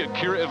Soviet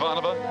Kira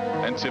Ivanova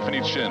and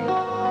Tiffany Chin.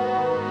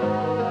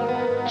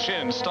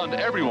 Chin stunned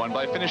everyone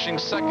by finishing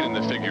second in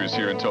the figures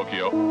here in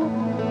Tokyo.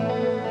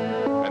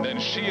 And then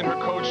she and her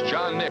coach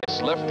John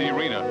Nix left the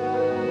arena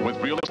with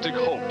realistic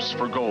hopes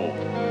for gold.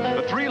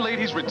 The 3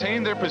 ladies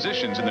retained their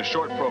positions in the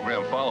short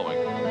program following.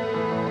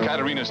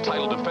 Katarina's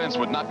title defense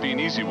would not be an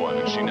easy one,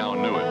 and she now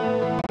knew it.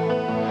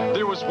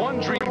 There was one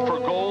dream for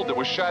gold that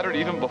was shattered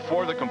even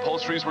before the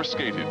compulsories were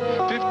skated.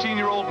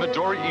 15-year-old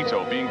Midori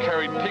Ito being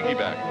carried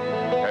piggyback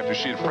after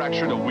she had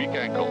fractured a weak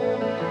ankle.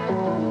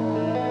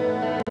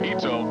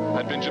 Ito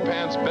had been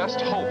Japan's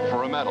best hope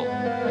for a medal.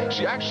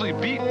 She actually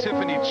beat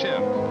Tiffany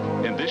Chin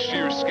in this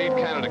year's Skate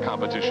Canada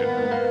competition.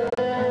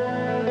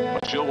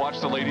 But she'll watch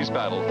the ladies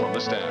battle from the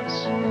stands.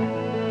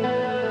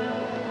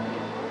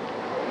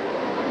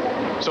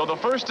 So the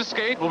first to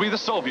skate will be the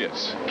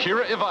Soviets,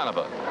 Kira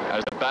Ivanova,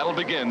 as the battle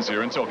begins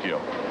here in Tokyo.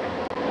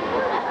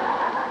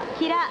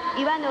 Kira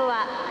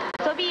Ivanova,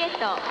 Soviet,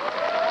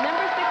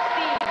 number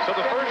 16. So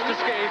the first to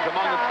skate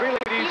among the 3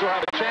 ladies who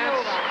have a chance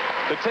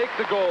to take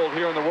the gold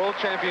here in the World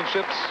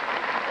Championships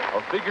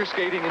of Figure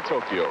Skating in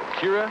Tokyo.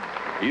 Kira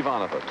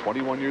Ivanova,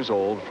 21 years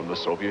old, from the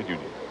Soviet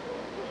Union.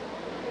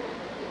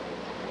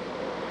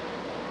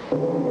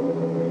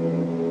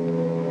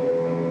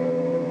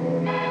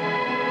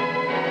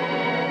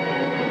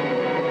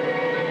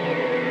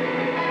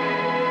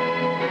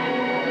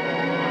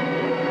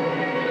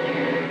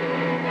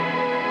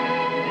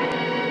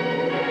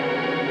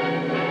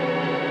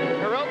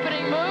 Her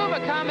opening move, a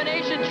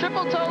combination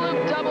triple toe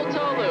loop, double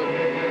toe loop.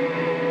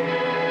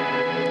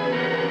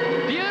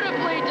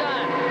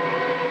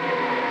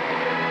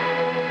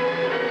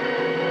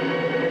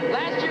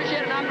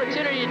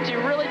 To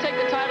really take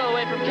the title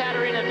away from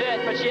Katarina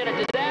Witt, but she had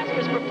a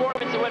disastrous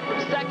performance and went from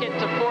 2nd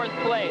to 4th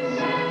place.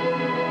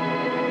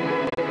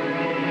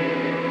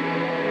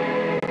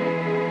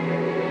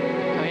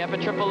 Coming up a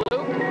triple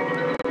loop.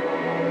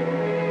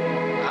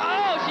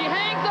 Oh, she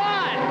hangs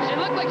on! She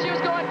looked like she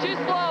was going too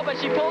slow, but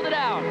she pulled it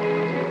out.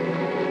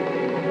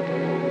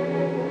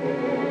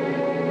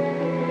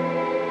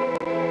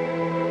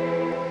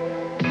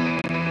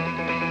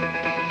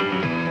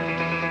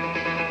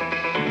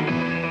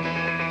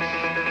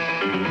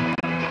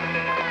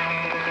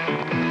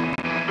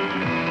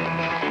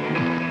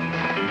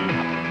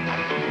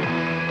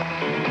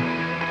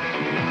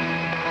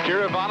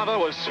 Ivanova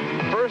was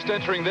first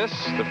entering the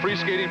free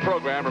skating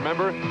program.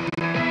 Remember,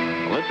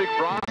 Olympic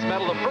bronze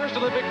medal, the first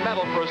Olympic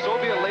medal for a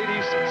Soviet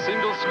ladies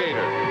single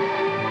skater.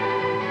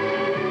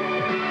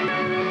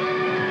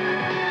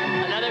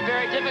 Another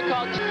very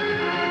difficult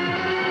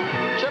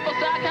triple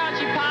sock out.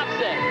 She pops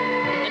it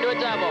into a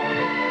double.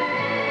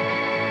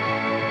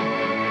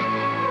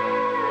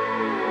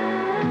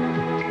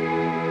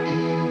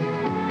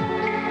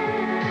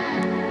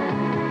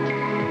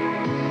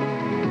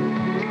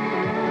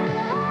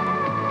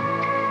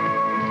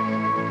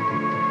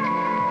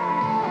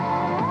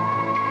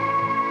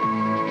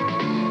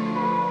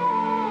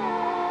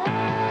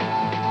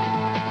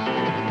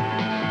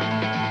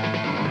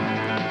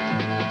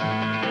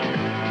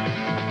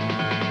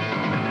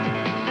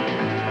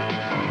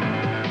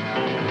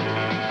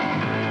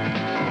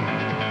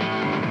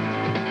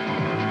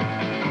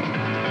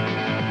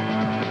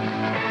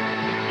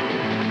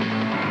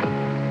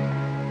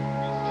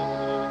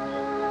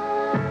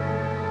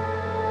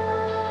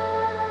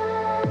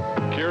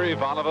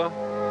 Ivanova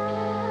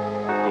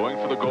going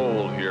for the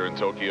gold here in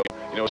Tokyo.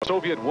 You know, a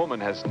Soviet woman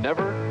has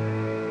never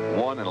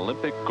won an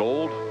Olympic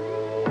gold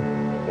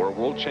or a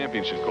World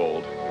Championship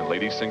gold in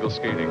ladies single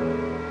skating.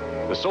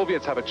 The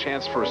Soviets have a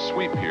chance for a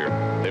sweep here.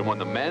 They won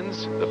the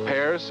men's, the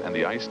pairs, and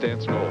the ice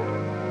dance gold.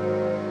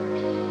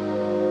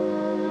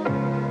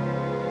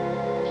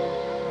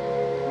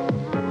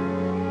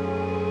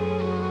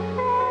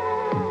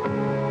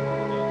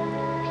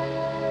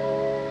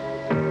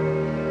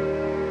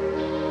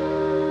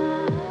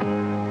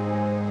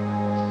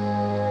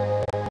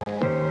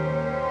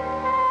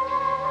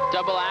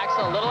 double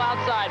axel, a little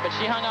outside, but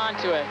she hung on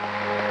to it.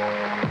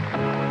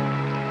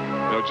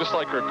 You know, just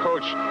like her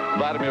coach,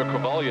 Vladimir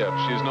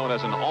Kovalyev, she is known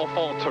as an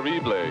enfant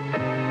terrible.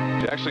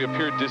 She actually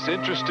appeared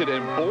disinterested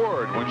and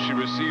bored when she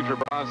received her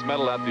bronze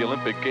medal at the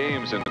Olympic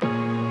Games, and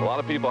a lot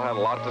of people had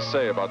a lot to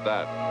say about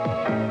that.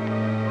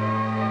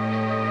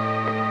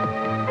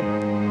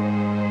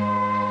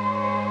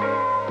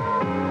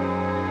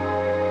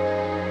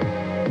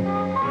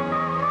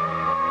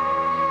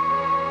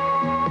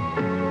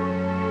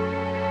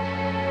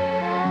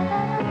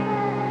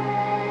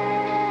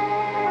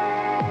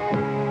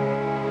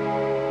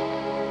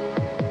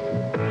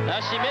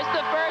 She missed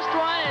the first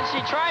one, and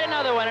she tried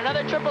another one,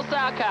 another triple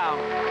Salchow.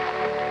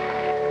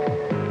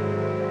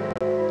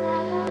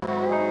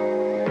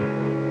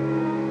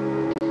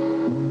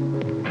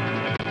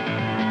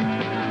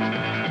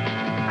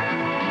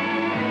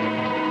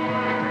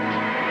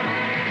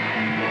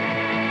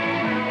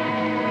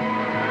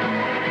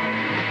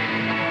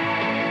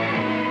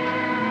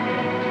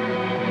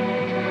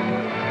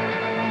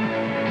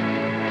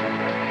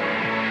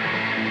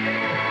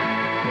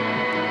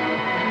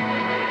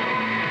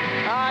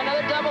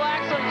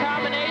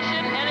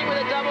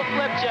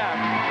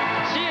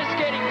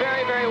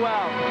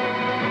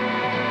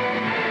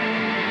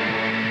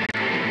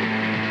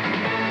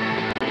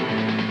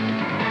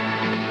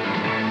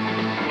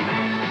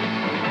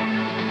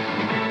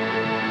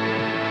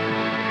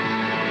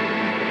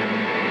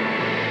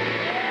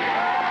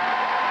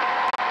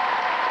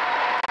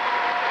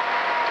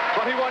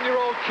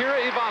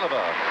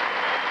 Ivanova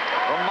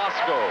from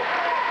Moscow.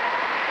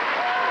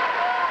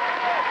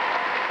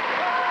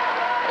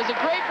 It was a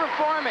great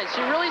performance.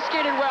 She really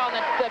skated well.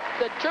 And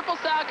the triple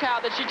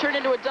Salchow that she turned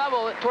into a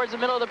double towards the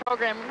middle of the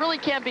program really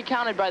can't be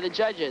counted by the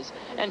judges.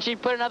 And she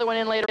put another one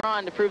in later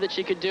on to prove that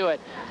she could do it.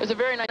 It was a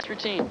very nice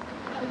routine.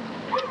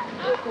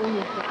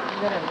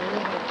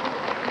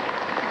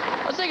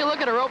 Let's take a look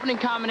at her opening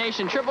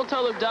combination, triple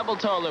toe loop, double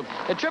toe loop.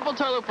 The triple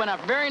toe loop went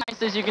up very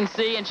nice, as you can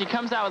see, and she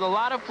comes out with a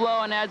lot of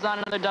flow and adds on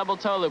another double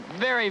toe loop.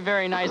 Very,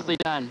 very nicely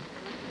done.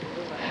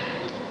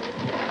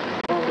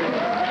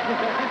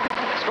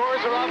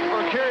 Scores are up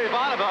for Kiri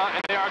Ivanova,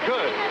 and they are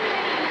good.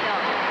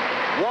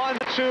 1,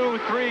 2,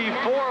 3,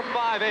 4,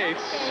 5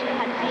 eighths.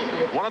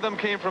 One of them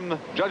came from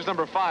judge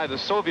number 5, the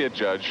Soviet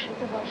judge.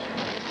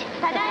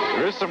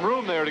 There is some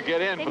room there to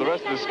get in for the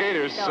rest of the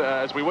skaters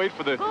as we wait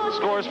for the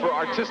scores for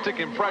artistic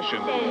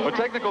impression. But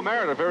technical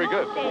merit are very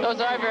good.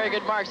 Those are very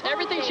good marks.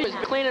 Everything she was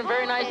clean and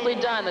very nicely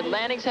done. The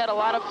landings had a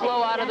lot of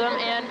flow out of them,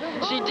 and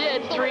she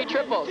did 3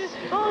 triples.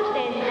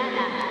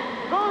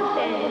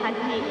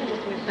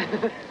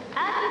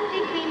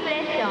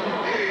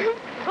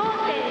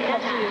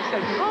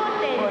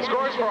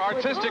 Scores for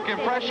artistic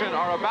impression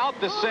are about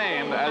the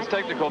same as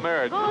technical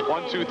merit.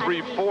 1, 2,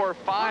 3, 4,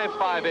 5,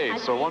 5 8.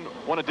 So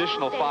one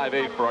additional 5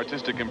 8 for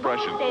artistic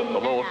impression. The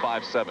low of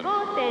 5 7.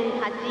 5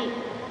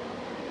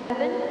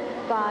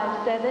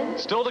 7.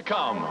 Still to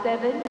come,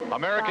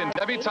 American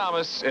Debi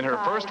Thomas in her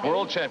first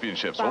World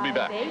Championships. We'll be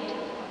back.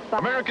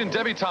 American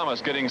Debi Thomas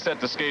getting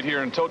set to skate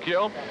here in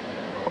Tokyo.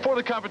 Before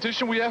the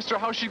competition, we asked her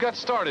how she got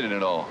started in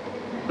it all.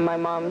 My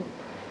mom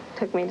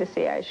took me to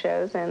see ice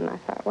shows, and I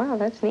thought, wow,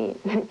 that's neat.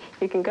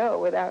 You can go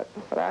without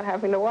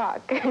having to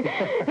walk.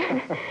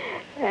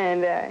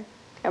 and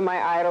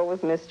my idol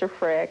was Mr.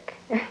 Frick.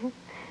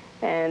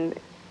 And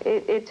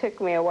it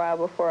took me a while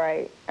before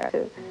I got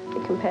to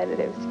the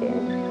competitive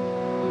skating.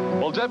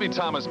 Well, Debi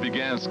Thomas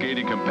began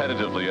skating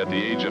competitively at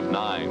the age of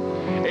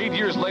 9. 8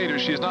 years later,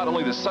 she is not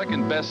only the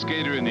second best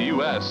skater in the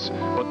U.S.,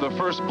 but the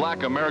first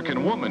black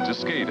American woman to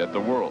skate at the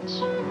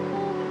Worlds.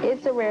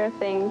 It's a rare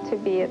thing to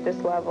be at this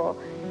level,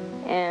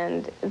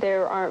 and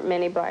there aren't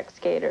many black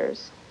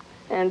skaters.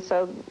 And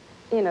so,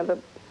 you know,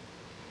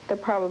 the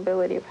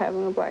probability of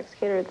having a black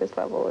skater at this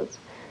level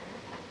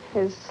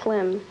is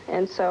slim.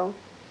 And so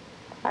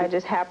I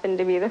just happened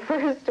to be the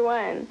first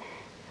one.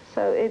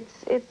 So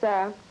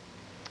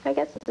I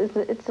guess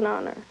it's an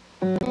honor.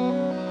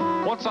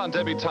 What's on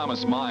Debi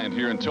Thomas' mind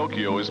here in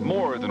Tokyo is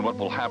more than what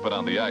will happen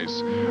on the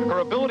ice. Her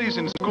abilities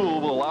in school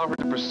will allow her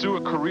to pursue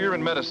a career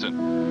in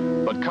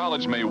medicine, but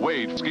college may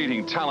wait for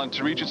skating talent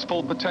to reach its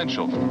full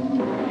potential.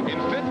 In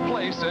 5th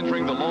place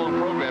entering the long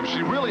program,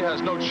 she really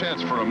has no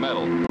chance for a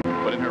medal.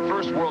 But in her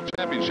first World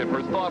Championship,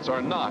 her thoughts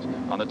are not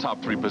on the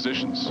top 3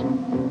 positions.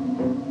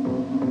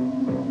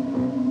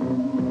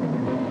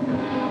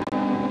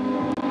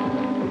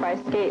 If I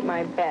skate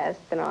my best,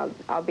 then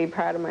I'll be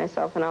proud of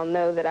myself, and I'll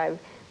know that I've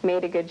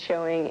made a good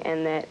showing,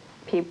 and that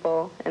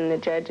people and the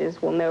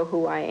judges will know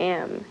who I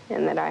am,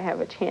 and that I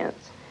have a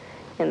chance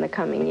in the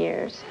coming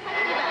years.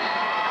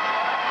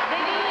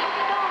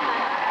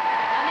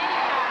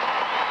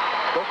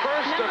 The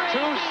first of 2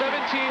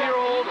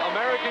 17-year-old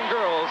American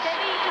girls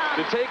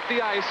to take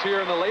the ice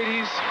here in the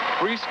ladies'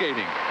 free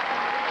skating.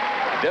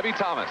 Debi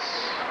Thomas.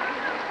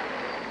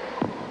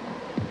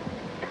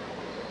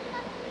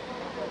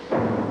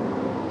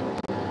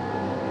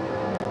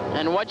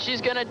 And what she's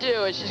going to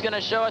do is she's going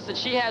to show us that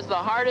she has the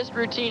hardest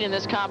routine in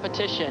this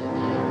competition.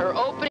 Her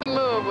opening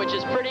move, which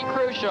is pretty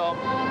crucial,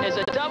 is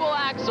a double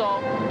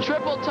axel,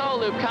 triple toe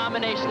loop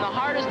combination, the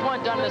hardest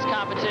one done in this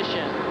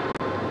competition.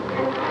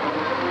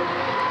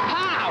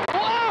 Ha!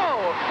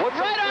 Whoa!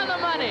 Right on the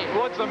money!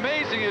 What's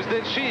amazing is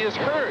that she is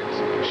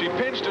hurt. She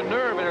pinched a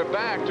nerve in her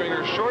back during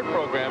her short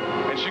program,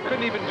 and she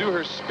couldn't even do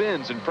her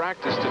spins in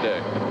practice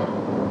today.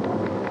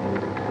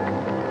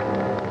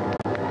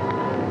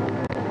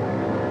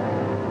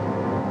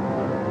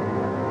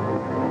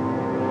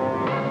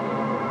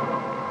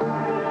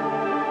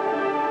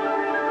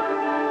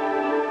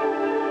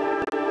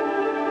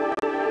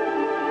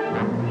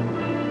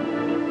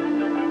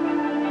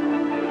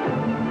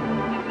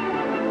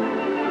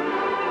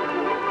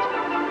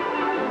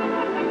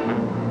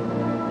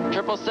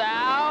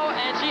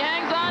 And she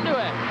hangs on to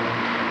it.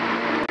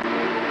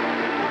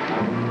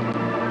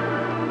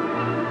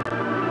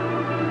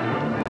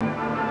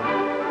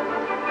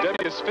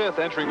 Debi is 5th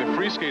entering the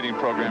free skating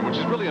program, which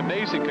is really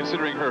amazing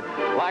considering her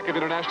lack of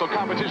international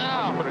competition.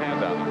 She put her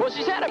hand out. Well,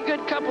 she's had a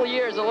good couple of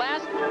years. The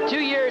last 2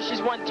 years,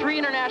 she's won 3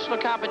 international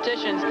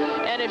competitions,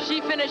 and if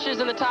she finishes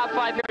in the top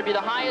 5 here, it'd be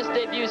the highest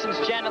debut since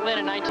Janet Lynn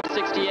in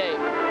 1968.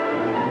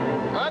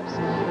 Oops.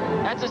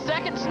 That's the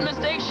second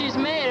mistake she's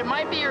made. It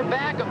might be her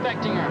back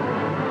affecting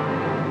her.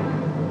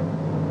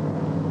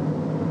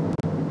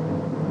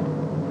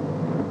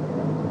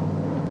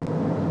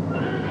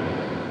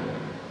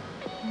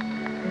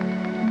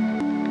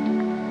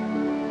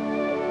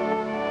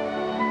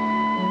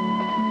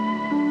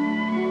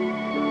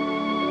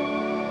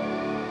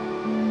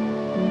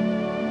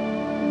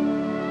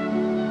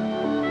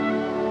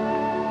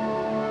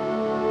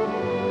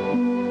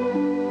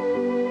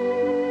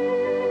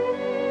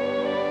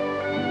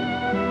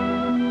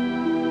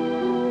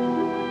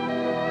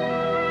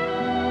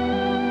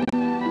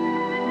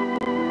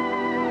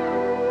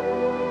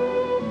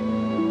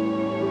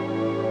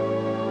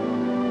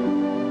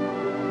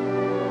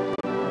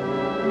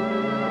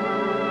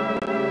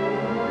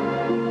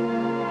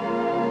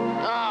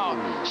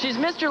 She's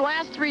missed her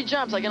last 3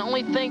 jumps. I can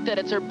only think that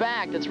it's her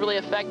back that's really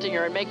affecting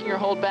her and making her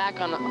hold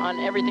back on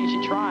everything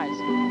she tries.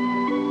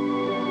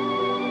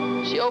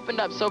 She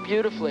opened up so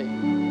beautifully.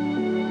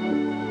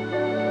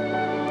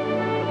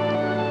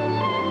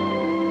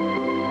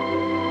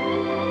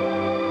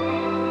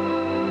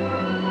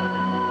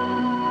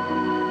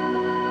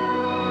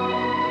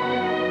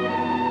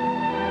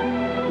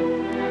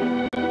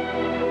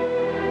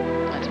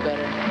 That's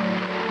better.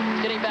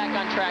 It's getting back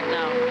on track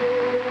now.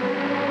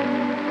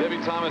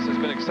 Debi Thomas has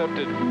been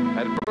accepted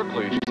at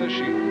Berkeley. She says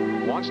she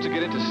wants to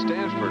get into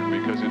Stanford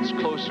because it's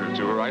closer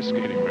to her ice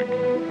skating rink.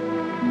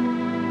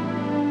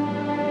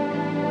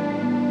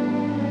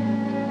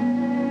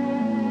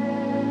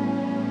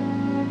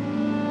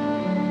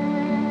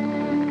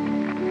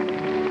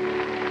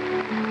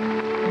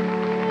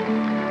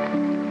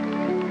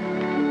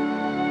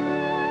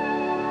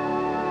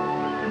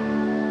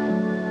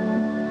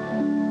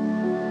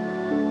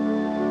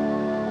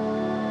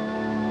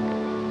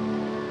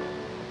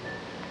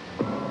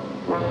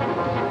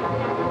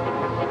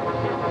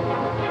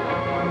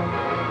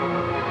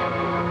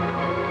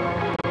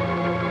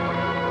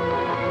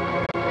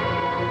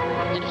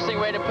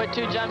 To put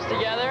 2 jumps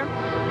together,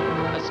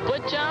 a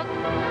split jump,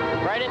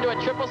 right into a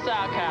triple sow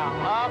cow.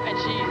 Oh,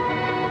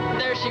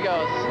 and there she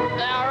goes.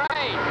 All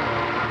right.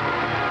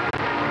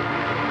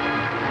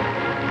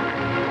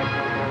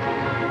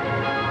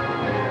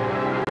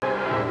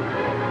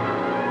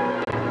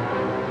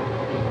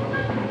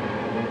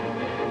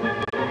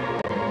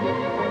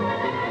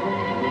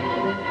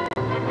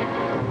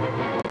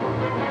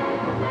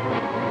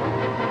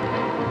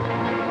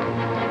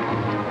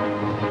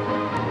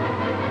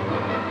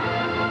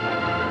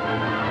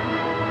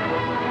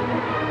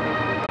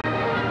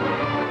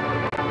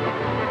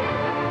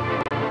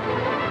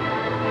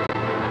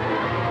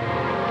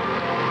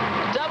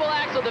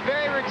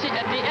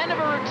 At the end of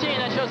a routine,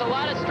 that shows a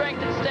lot of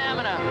strength and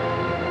stamina.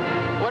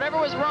 Whatever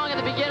was wrong at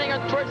the beginning or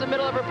towards the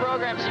middle of her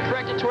program, she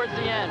corrected towards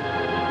the end.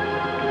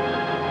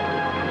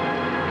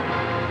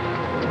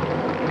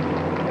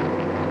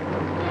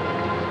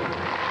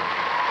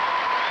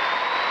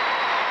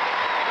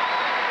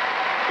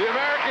 The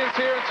Americans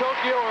here in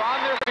Tokyo are on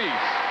their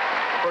feet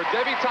for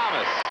Debi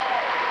Thomas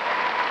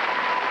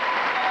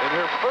in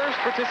her first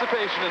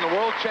participation in the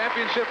World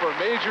Championship or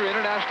major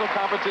international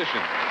competition.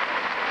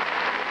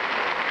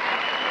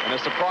 And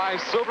a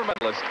surprise silver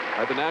medalist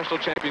at the national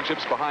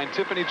championships behind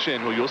Tiffany Chin,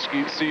 who you'll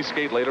see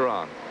skate later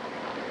on.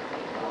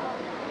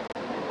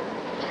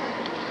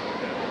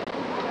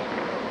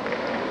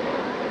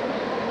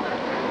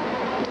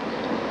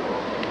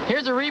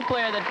 Here's a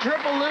replay of the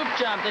triple loop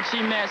jump that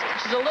she missed.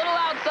 She's a little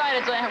outside.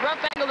 It's a rough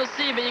angle to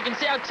see, but you can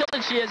see how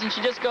tilted she is, and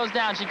she just goes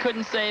down. She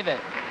couldn't save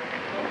it.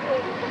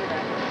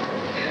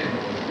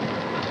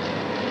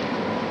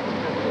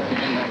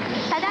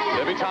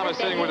 Debi Debi Thomas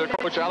sitting with her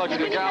coach, Alex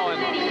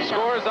Gagallon.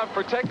 Scores up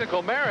for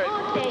technical merit.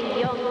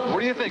 What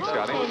do you think,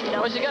 Scotty?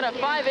 Well, she got a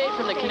 5.8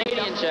 from the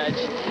Canadian judge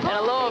and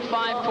a low of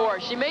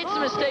 5.4. She made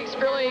some mistakes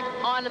early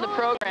on in the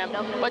program,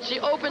 but she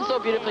opened so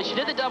beautifully. She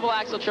did the double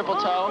axel triple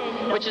toe,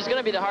 which is going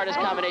to be the hardest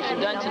combination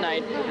done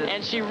tonight,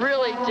 and she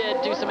really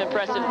did do some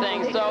impressive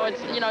things. So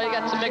it's, you know, you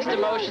got some mixed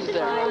emotions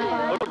there.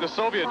 Look what the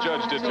Soviet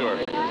judge did to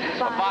her.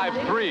 A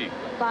 5.3.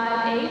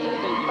 5.8,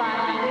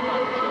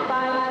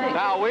 5.6.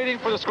 Now waiting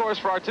for the scores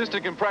for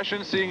artistic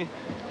impression, seeing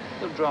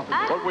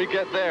what we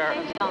get there.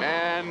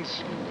 And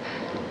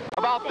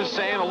about the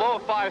same, a low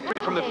of 5.3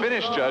 from the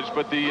Finnish judge,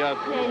 but the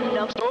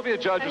Soviet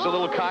judge was a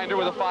little kinder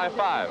with a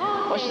 5.5.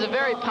 Well, she's a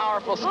very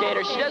powerful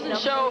skater. She doesn't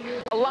show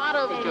a lot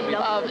of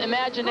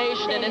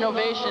imagination and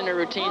innovation in her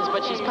routines,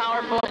 but she's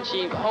powerful and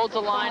she holds a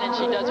line and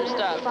she does her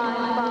stuff.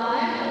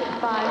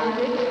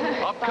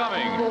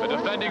 Upcoming, the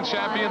defending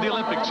champion, the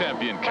Olympic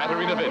champion,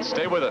 Katarina Witt.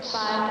 Stay with us.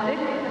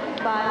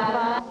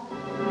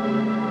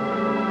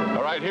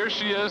 All right, here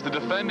she is, the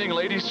defending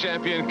ladies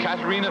champion,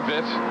 Katarina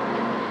Witt.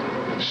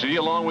 She,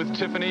 along with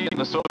Tiffany and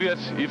the Soviet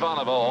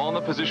Ivanova, all in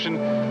the position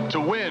to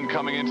win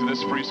coming into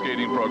this free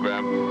skating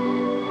program.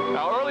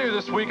 Now, earlier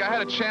this week, I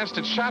had a chance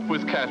to chat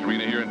with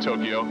Katarina here in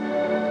Tokyo.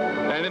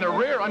 And in a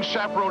rare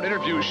unchaperoned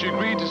interview, she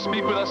agreed to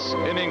speak with us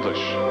in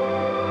English.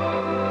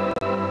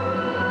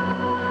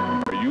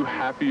 Are you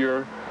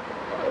happier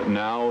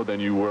now than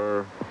you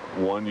were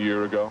 1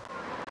 year ago?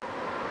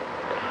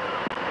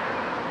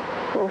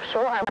 I'm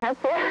sure I'm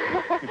happier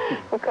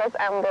because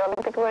I'm the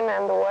Olympic winner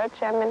and the world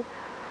champion.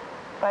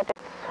 But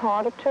it's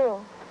harder too.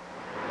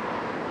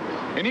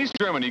 In East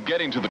Germany,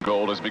 getting to the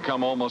gold has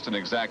become almost an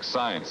exact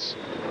science.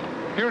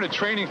 Here in a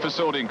training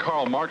facility in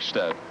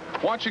Karl-Marx-Stadt,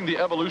 watching the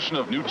evolution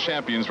of new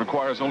champions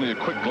requires only a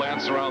quick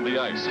glance around the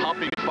ice.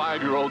 Hopping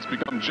 5-year-olds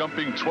become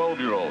jumping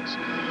 12-year-olds.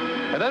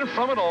 And then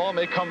from it all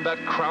may come that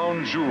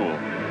crown jewel,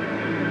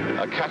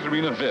 a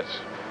Katarina Witt,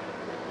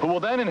 who will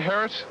then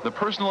inherit the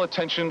personal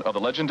attention of the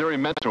legendary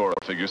mentor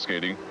of figure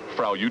skating,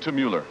 Frau Jutta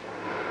Müller.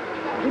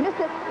 Die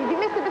müsste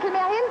ein bisschen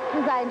mehr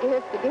hinten sein, die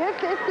Hüfte. Die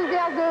Hüfte ist zu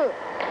sehr so.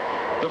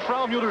 The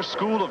Frau Müller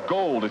School of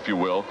Gold, if you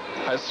will,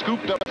 has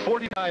scooped up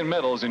 49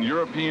 medals in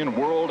European,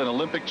 World, and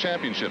Olympic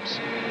championships.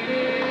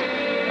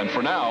 And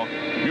for now,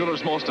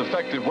 Müller's most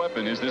effective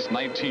weapon is this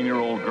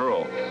 19-year-old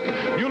girl.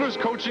 Müller's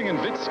coaching in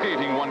Witt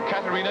skating won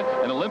Katarina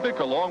an Olympic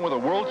along with a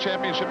World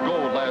Championship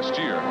gold last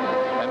year,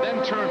 and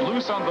then turned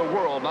loose on the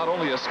world not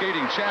only a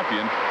skating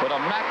champion, but a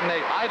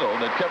matinee idol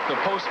that kept the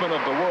postman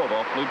of the world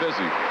awfully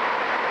busy.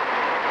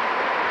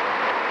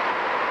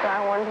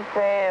 I want to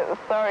say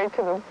sorry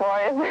to the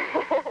boys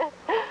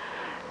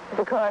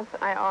because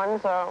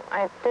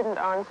I didn't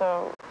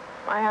answer.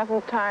 I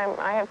haven't time.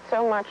 I have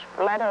so much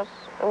letters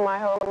in my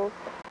home.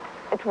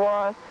 It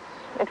were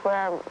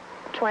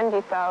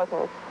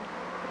 20,000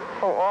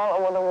 from all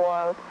over the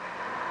world.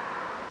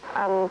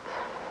 And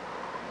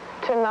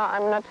till now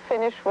I'm not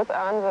finished with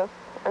answers,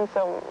 and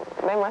so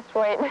they must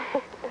wait.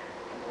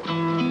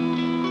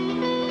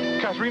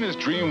 Katarina's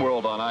dream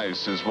world on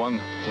ice is one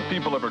the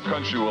people of her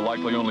country will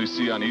likely only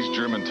see on East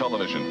German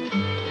television.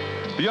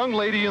 The young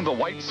lady in the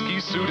white ski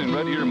suit and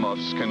red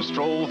earmuffs can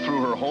stroll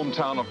through her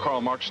hometown of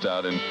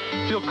Karl-Marx-Stadt and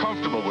feel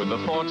comfortable with the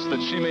thoughts that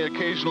she may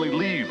occasionally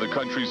leave the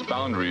country's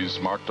boundaries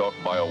marked off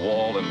by a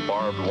wall and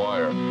barbed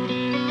wire.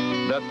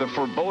 That the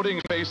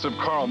foreboding face of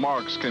Karl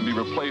Marx can be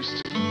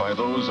replaced by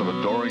those of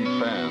adoring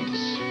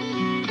fans.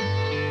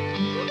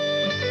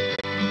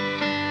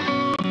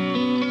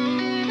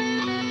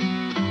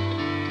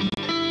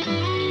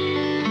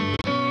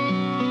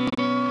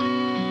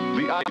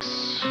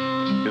 Ice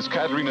is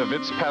Katarina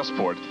Witt's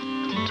passport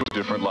to a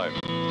different life.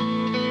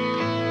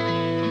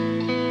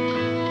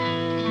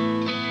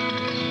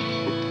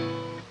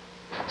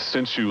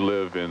 Since you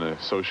live in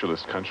a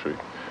socialist country,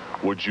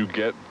 would you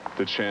get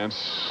the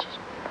chance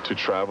to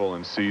travel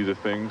and see the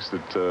things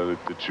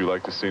that you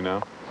like to see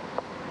now?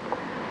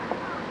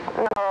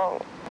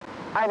 No,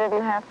 I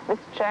didn't have this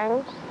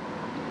chance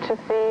to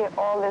see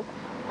all these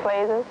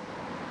places.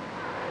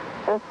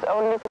 It's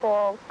only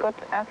for good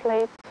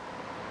athletes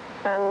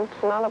and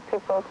other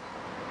people.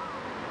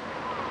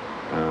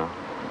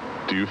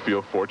 Do you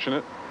feel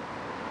fortunate?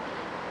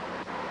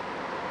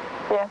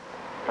 Yes,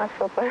 I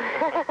feel good.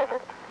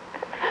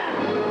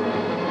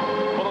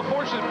 Well, the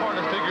fortunate part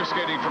of figure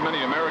skating for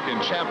many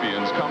American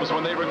champions comes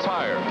when they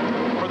retire.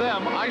 For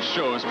them, ice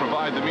shows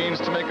provide the means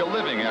to make a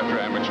living after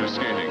amateur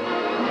skating.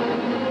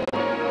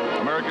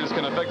 Americans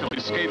can effectively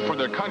skate for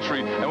their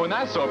country, and when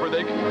that's over,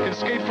 they can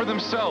skate for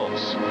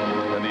themselves.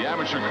 And the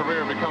amateur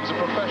career becomes a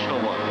professional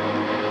one.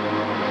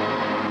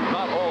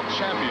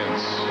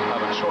 Champions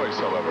have a choice,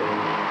 however.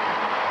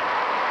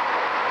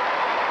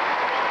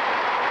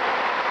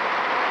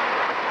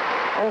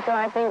 And so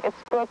I think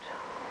it's good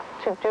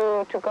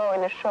to go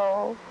in a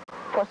show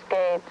for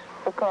skate,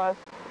 because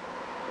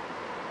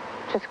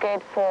to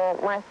skate for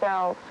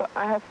myself. So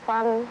I have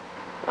fun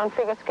on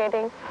figure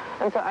skating,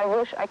 and so I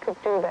wish I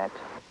could do that.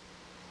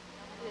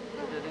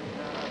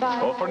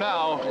 Well, for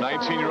now,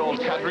 19-year-old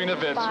Katarina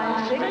Witt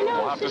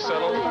will have to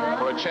settle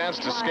for a chance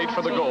to skate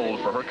for the gold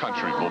for her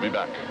country. We'll be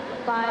back.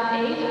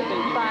 5-8,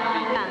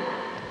 5-9.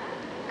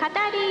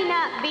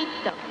 Katarina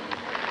Witt,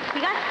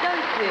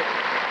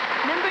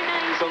 number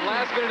 9. Some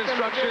last-minute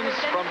instructions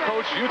from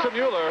Coach Jutta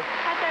Mueller,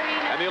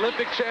 and the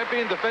Olympic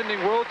champion,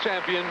 defending world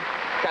champion,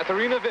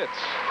 Katarina Witt,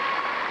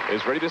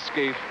 is ready to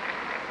skate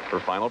her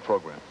final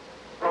program.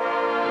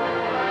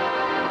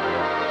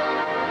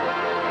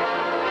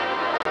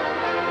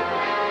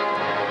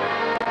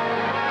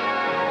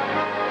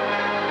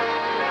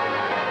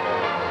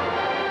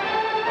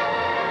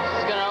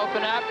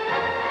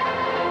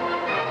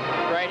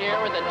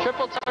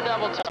 Triple toe,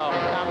 double toe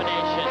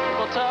combination.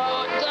 Triple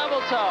toe,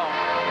 double toe.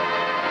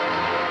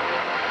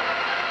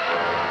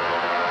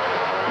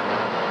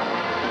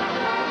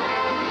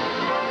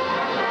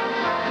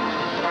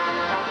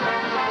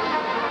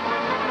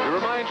 We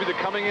remind you that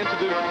coming into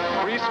the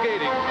free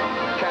skating,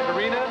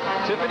 Katarina,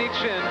 Tiffany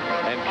Chin,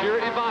 and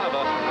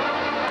Ivanova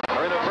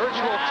are in a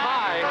virtual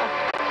tie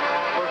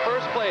for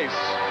first place.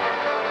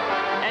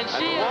 And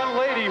one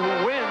lady who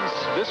wins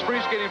this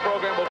free skating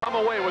program will come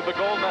away with the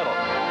gold medal.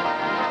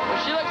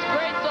 Well, she looks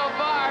great so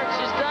far.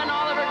 She's done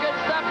all of her good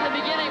stuff in the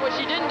beginning, which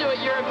she didn't do at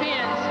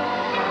Europeans.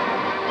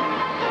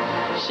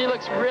 She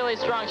looks really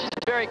strong. She's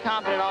very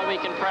confident all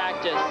week in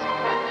practice.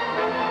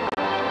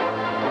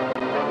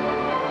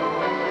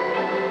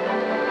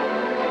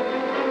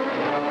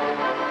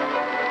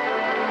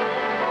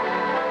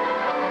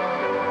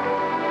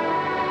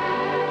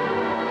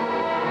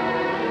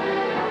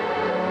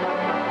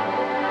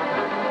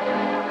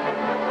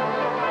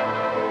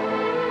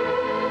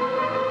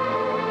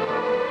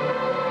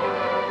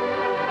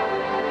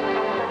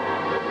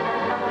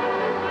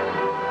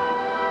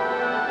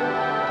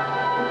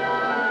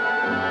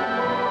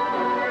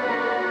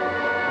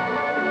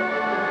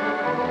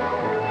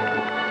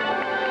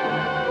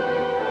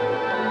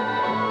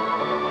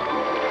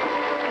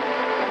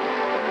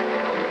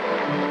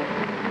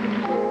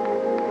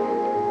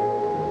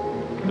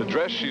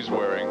 She's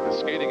wearing, the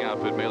skating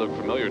outfit may look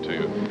familiar to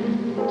you.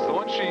 It's the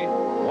one she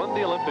won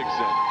the Olympics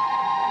in.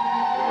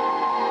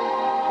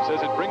 She says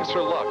it brings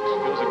her luck. She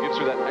feels it gives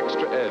her that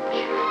extra edge.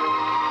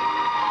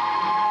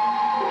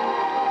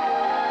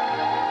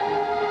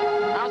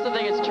 I also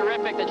think it's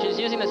terrific that she's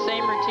using the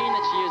same routine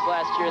that she used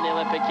last year in the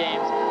Olympic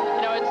Games.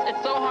 You know,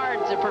 it's so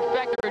hard to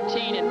perfect a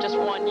routine in just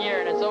 1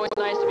 year, and it's always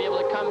nice to be able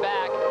to come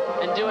back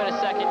and do it a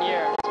second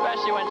year,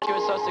 especially when she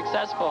was so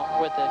successful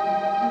with it.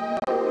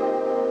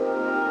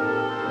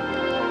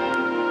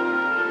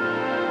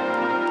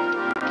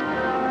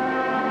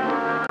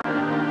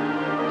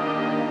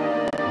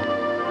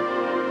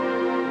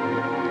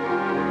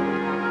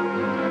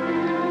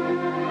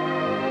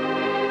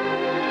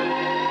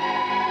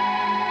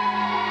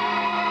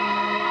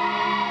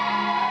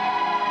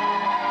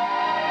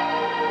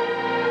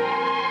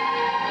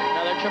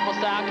 Triple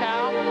sow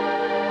cow.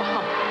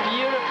 Oh,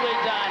 beautifully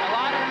done. A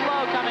lot of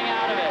flow coming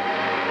out of it.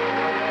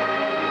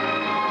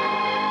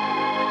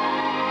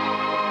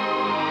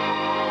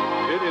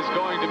 It is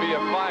going to be a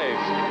fight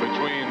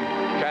between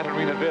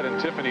Katarina Witt and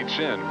Tiffany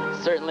Chin.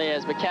 Certainly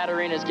is, but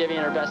Katarina is giving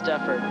it her best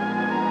effort.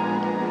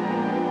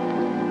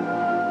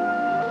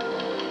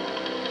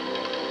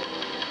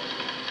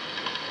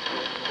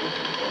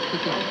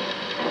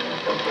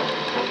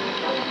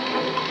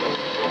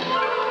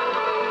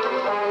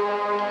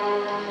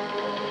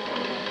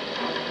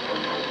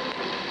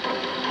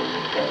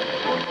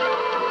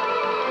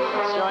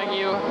 Showing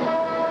you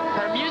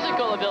her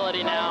musical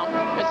ability now.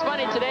 It's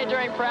funny, today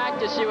during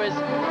practice she was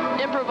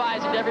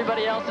improvising to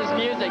everybody else's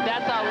music.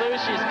 That's how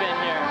loose she's been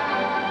here.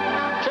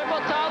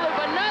 Triple toe loop,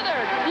 another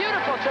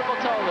beautiful triple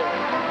toe loop.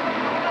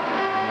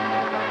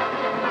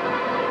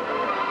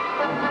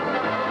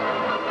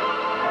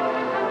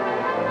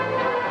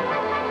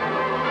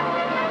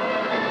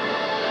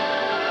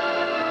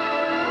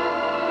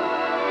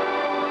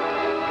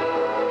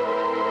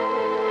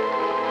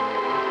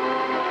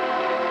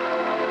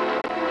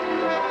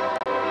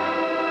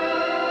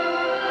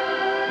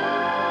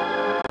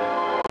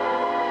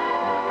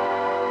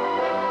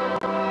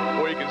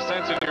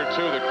 In here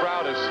too, the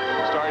crowd is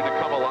starting to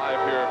come alive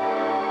here.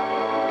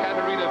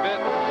 Katarina Witt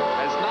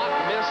has not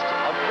missed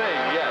a thing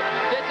yet.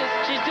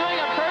 She's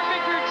doing a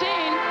perfect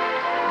routine.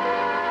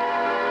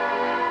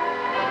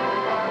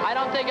 I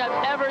don't think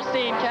I've ever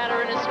seen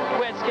Katarina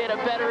Witt skate a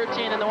better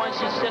routine than the one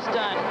she's just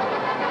done.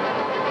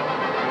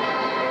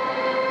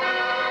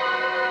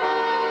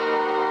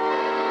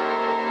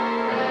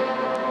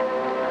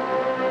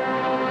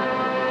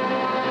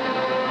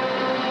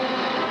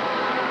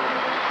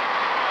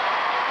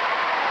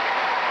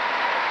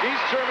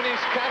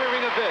 Germany's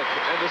Katarina Witt,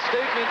 and the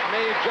statement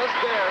made just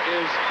there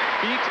is,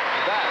 beat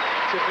that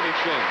Tiffany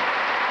Chin.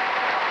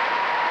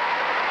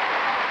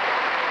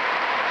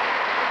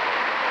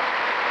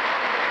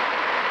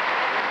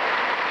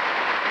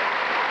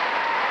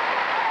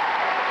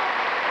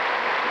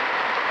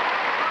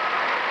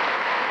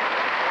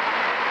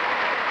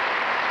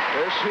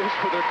 There she is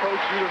with her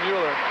coach, Jutta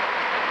Mueller.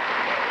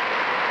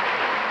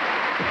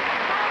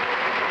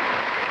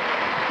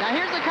 Now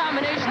here's a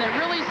combination that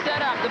really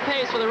set up the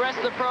pace for the rest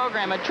of the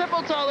program. A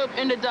triple toe loop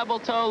into double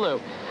toe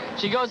loop.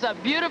 She goes up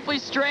beautifully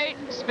straight,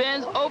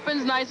 spins,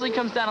 opens nicely,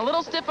 comes down a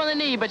little stiff on the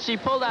knee, but she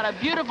pulled out a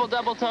beautiful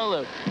double toe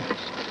loop.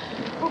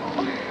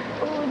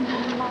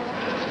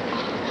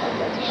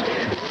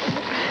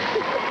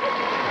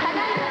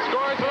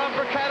 Scores are up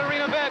for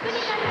Katarina Witt.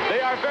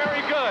 They are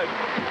very good.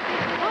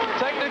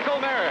 Technical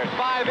merit,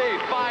 5'8",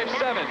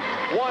 5'7",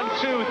 1,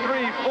 2,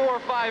 3, 4,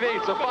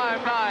 5'8", so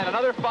 5'9",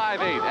 another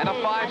 5'8", and a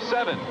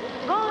 5'7".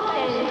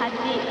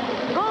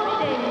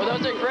 Well,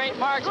 those are great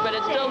marks, but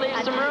it still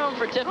leaves some room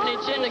for Tiffany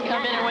Chin to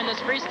come in and win this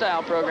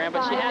freestyle program,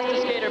 but she has to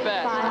skate her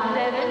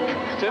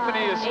best.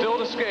 Tiffany is still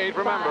to skate,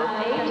 remember.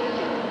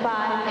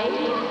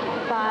 5'8",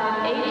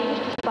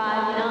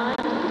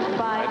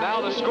 And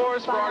now the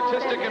scores for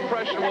artistic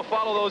impression will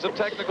follow those of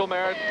technical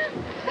merit.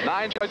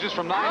 9 judges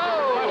from 9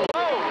 judges.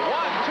 Oh,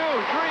 1, 2,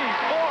 3,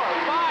 4,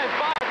 5,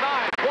 5,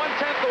 9.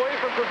 1/10 away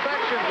from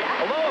perfection.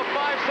 A low of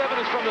 5'7"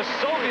 is from the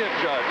Soviet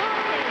judge.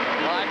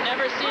 Well, I've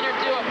never seen her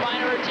do a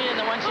finer routine than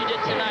the one she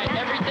did tonight.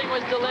 Everything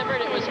was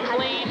delivered, it was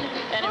clean,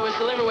 and it was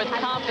delivered with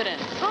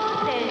confidence.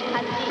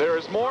 There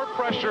is more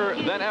pressure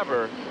than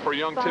ever for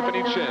young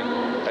Tiffany Chin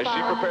as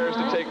she prepares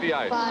to take the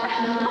ice.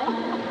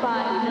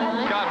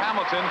 Scott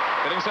Hamilton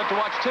getting set to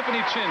watch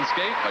Tiffany Chin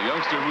skate, a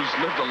youngster who's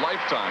lived a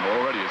lifetime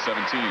already at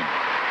 17.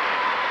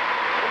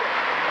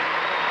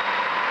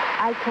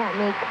 I can't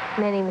make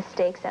many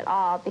mistakes at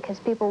all because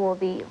people will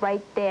be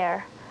right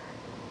there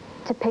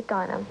to pick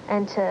on them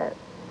and to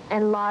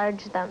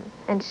enlarge them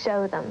and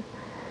show them.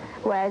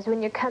 Whereas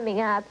when you're coming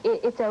up,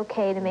 it's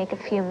okay to make a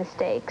few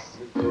mistakes.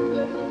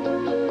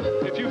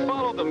 If you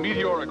follow the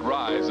meteoric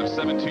rise of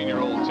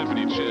 17-year-old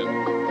Tiffany Chin,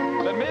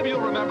 then maybe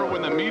you'll remember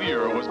when the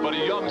meteor was but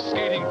a young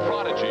skating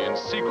prodigy in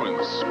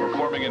sequins,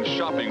 performing in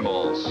shopping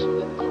malls.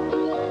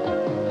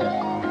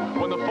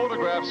 When the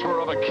photographs were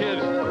of a kid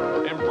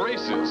in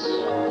braces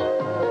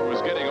who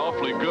was getting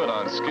awfully good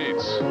on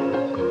skates.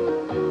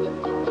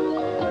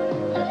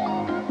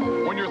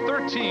 When you're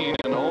 13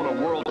 and own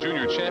a World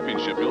Junior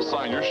Championship, you'll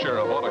sign your share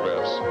of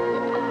autographs.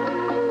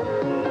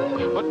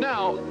 But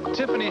now,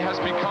 Tiffany has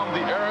become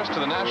the heiress to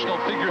the national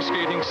figure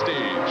skating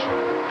stage.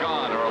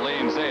 Gone are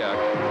Elaine Zayak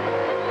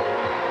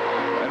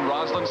and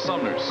Rosalind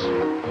Sumners.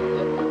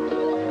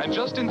 And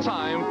just in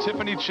time,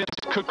 Tiffany Chin's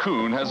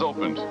cocoon has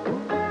opened.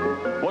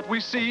 What we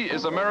see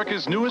is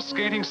America's newest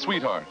skating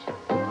sweetheart.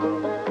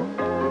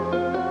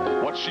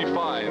 What she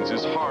finds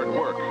is hard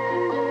work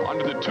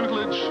under the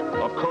tutelage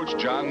of Coach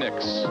John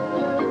Nix.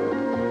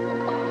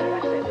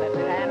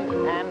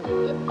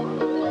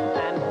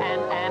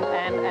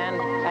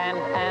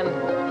 And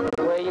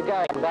where are you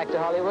going? Back to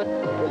Hollywood?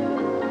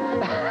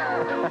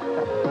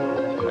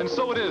 And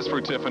so it is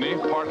for Tiffany,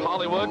 part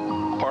Hollywood,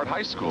 part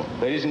high school.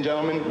 Ladies and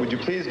gentlemen, would you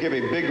please give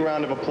a big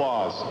round of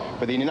applause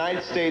for the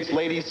United States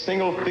ladies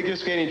single figure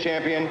skating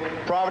champion,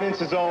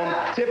 Providence's own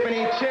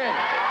Tiffany Chin.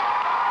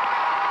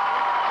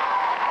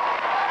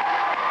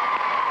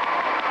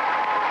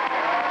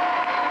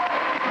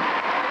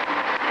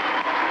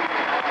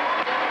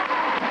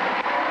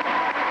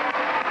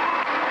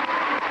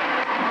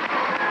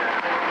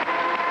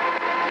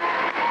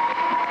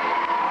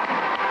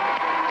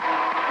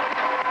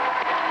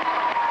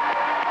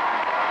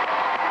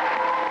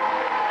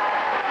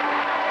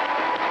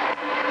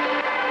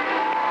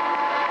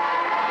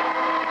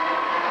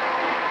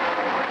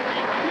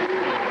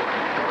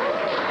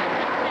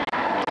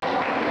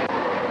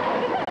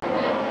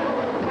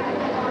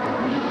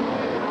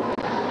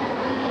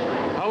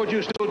 Would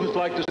you students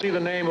like to see the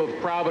name of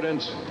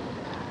Providence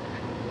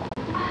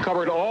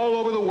covered all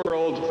over the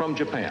world from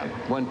Japan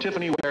when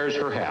Tiffany wears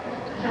her hat?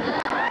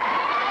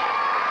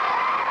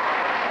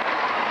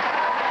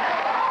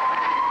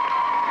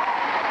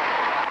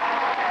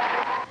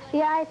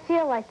 Yeah, I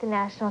feel like the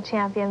national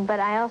champion, but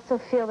I also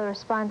feel the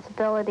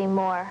responsibility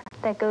more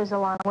that goes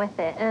along with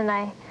it. And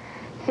I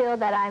feel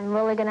that I'm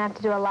really going to have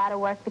to do a lot of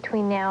work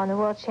between now and the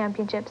World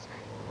Championships.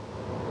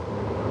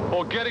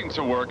 Well, getting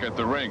to work at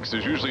the rinks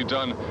is usually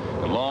done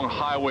in long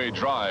highway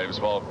drives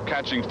while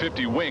catching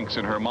 50 winks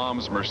in her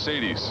mom's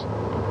Mercedes.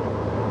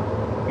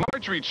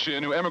 Marjorie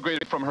Chin, who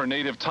emigrated from her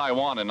native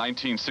Taiwan in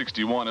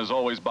 1961, is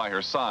always by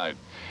her side.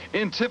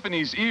 In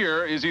Tiffany's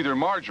ear is either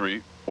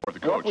Marjorie or the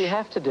coach. What we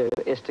have to do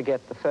is to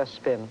get the first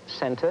spin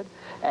centered,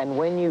 and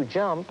when you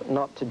jump,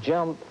 not to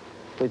jump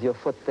with your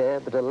foot there,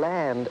 but to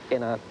land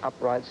in an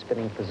upright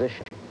spinning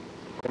position.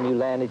 When you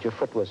landed, your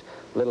foot was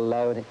a little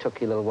low, and it took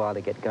you a little while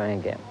to get going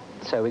again.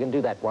 So we can do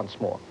that once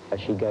more.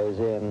 She goes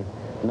in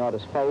not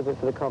as favorite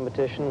for the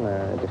competition.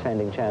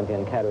 Defending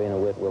champion Katarina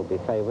Witt will be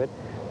favorite.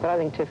 But I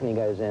think Tiffany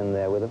goes in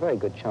there with a very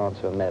good chance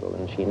of a medal,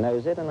 and she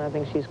knows it, and I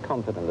think she's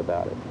confident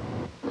about it.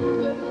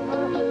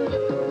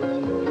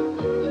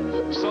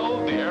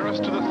 So, the heiress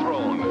to the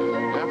throne.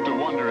 Have to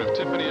wonder if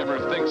Tiffany ever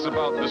thinks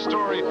about the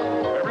story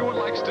everyone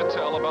likes to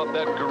tell about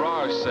that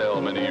garage sale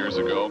many years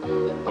ago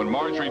when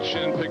Marjorie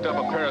Chin picked up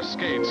a pair of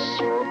skates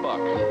for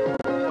 $1.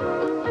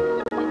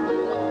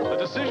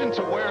 The decision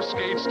to wear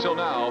skates till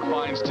now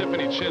finds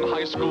Tiffany Chin,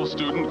 high school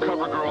student,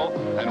 cover girl,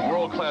 and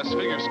world-class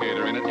figure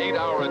skater in an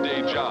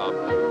 8-hour-a-day job,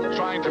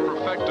 trying to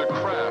perfect a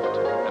craft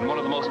in one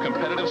of the most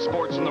competitive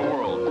sports in the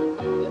world.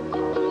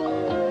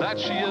 That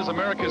she is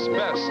America's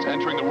best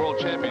entering the World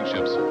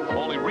Championships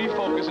only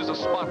refocuses a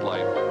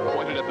spotlight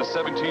pointed at the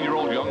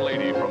 17-year-old young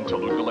lady from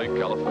Toluca Lake,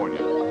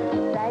 California.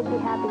 I'd be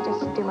happy just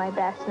to do my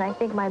best, and I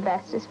think my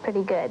best is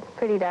pretty good,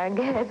 pretty darn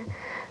good.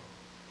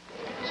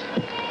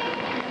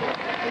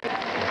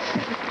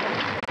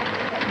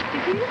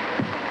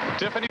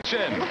 Tiffany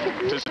Chin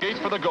to skate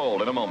for the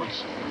gold in a moment.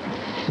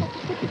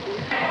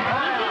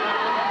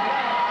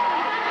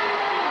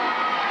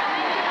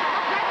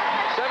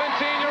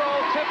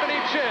 17-year-old Tiffany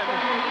Chin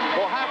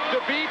will have to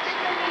beat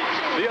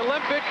the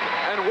Olympic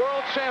and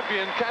world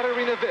champion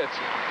Katarina Witt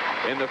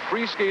in the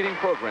free skating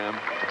program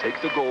to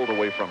take the gold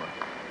away from her.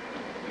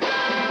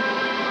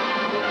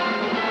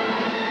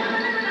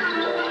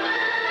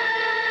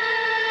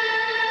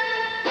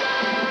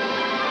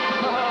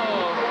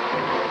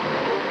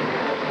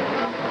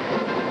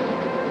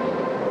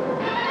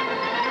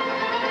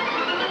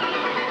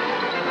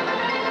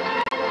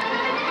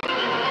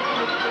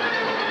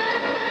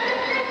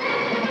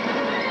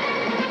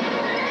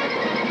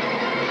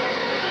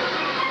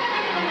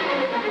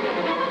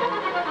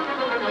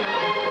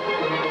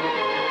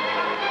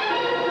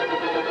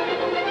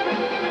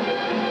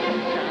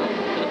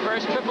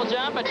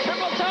 A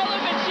triple toe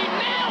loop, and she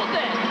nails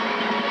it!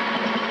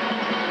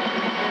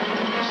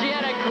 She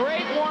had a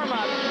great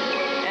warm-up,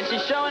 and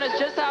she's showing us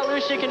just how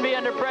loose she can be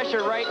under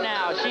pressure right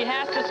now. She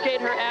has to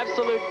skate her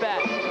absolute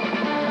best.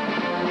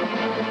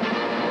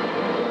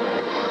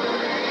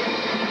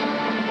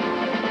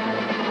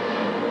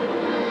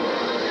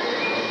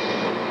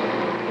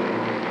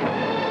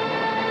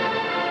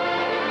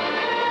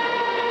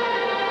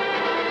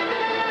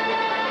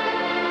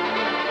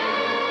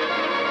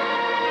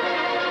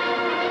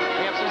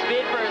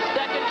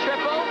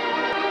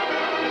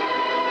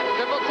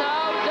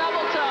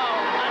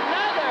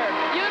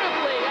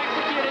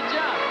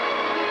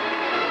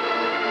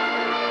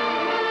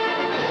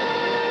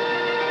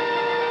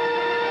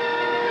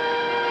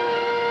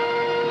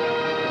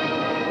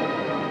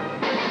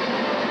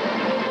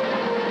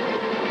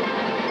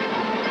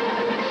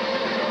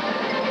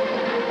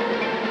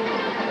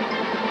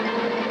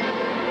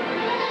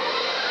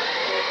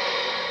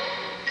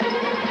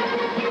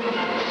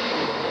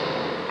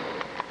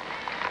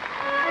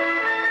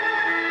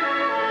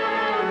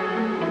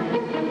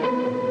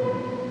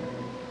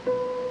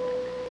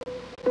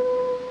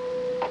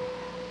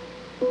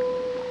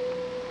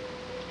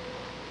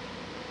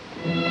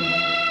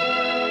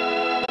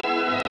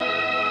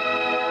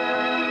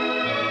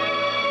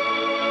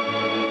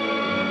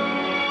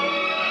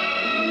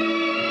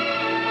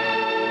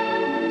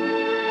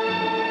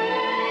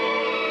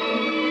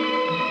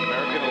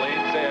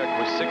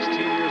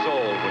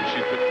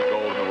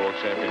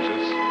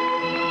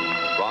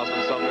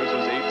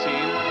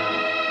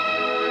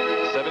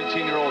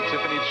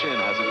 Tiffany Chin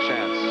has a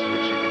chance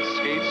if she can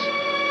skate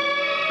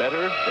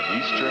better than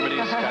East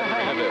Germany's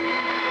Katarina Witt.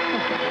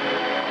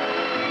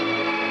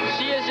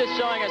 She is just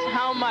showing us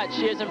how much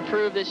she has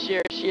improved this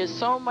year. She is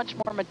so much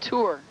more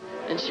mature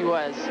than she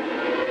was.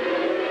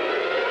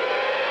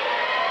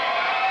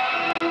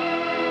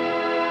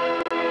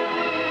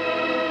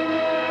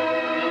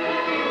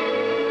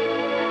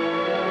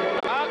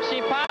 Oh,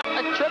 she popped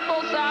a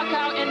triple sock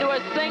out into a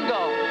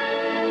single.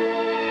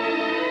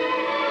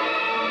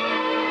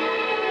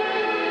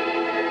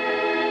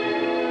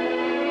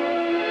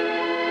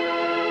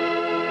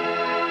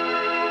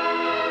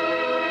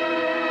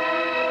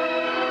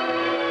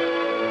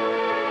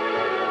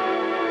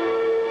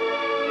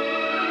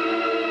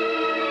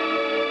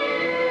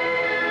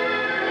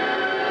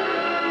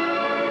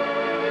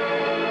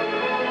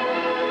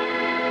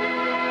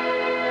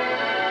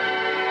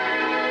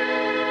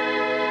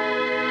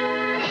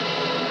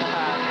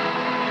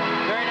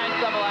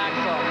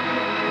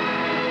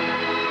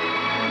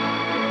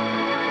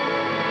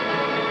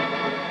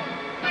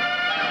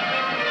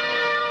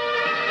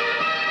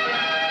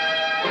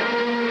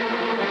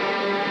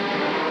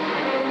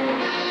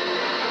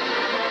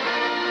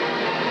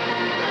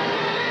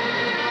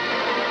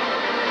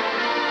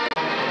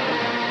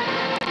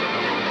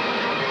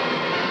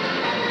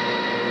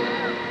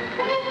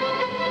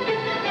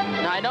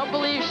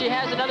 She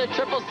has another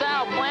triple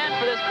sow planned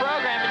for this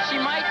program, and she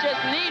might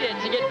just need it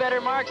to get better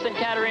marks than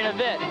Katarina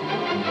Witt.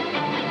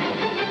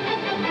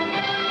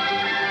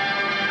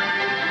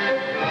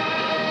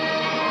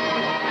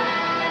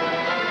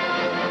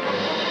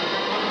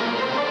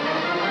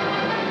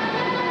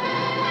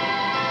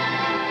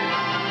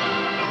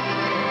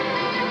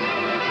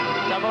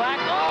 Double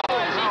act. Oh,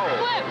 she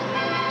flips.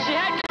 She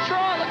had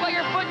control. It looked like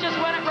her foot just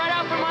went right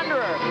out from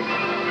under her.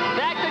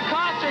 That could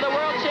cost her the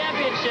World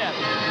Championship.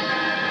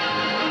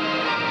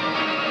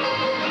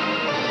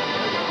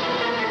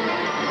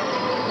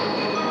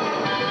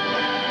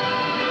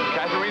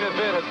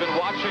 Has been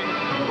watching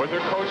with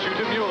her coach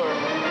Judy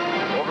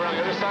over on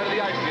the other side of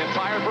the ice the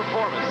entire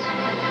performance.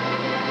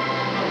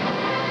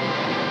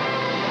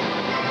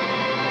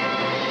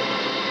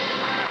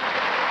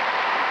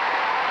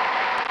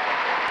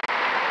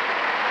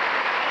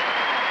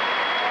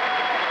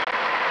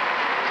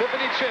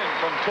 Chin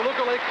from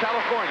Toluca Lake,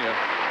 California.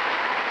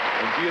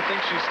 And do you think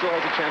she still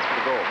has a chance for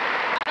the gold?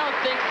 I don't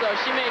think so.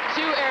 She made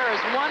 2 errors.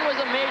 One was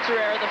a major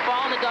error, the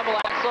fall in the double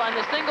axel, and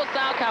the single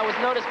Salchow was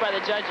noticed by the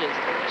judges.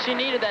 She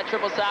needed that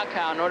triple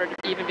Salchow in order to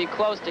even be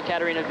close to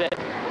Katarina Witt.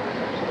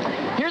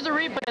 Here's a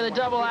replay of the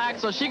double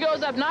axel. She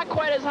goes up not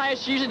quite as high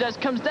as she usually does,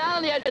 comes down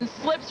on the edge and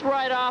slips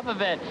right off of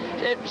it.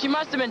 She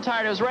must have been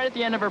tired. It was right at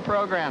the end of her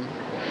program.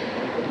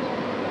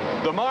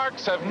 The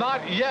marks have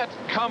not yet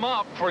come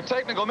up for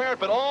technical merit,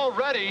 but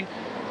already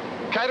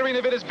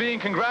Katarina Witt is being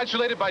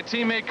congratulated by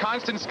teammate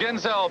Constance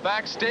Genzel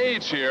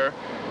backstage here.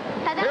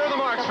 Here are the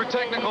marks for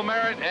technical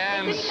merit,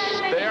 and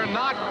they are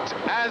not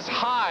as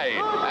high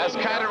as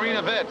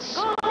Katarina Witt's.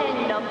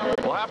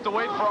 We'll have to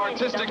wait for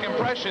artistic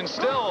impression.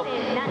 Still,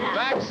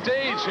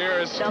 backstage here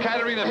is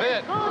Katarina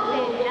Witt.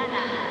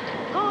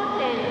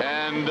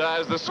 And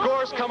as the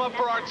scores come up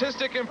for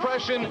artistic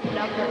impression,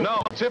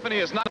 no, Tiffany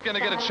is not going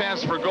to get a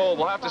chance for gold.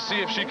 We'll have to see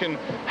if she can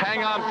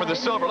hang on for the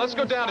silver. Let's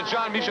go down to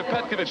John Misha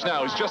Petkevich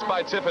now, who's just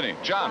by Tiffany.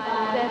 John.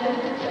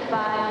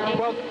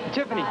 Well,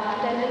 Tiffany,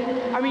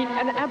 I mean,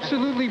 an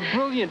absolutely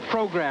brilliant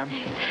program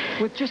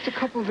with just a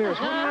couple of errors.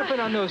 What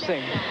happened on those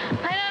things?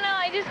 I don't know.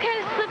 I just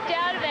kind of slipped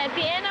out of it. At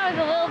the end, I was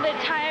a little bit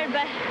tired,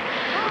 but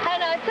I don't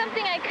know. It's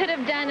something I could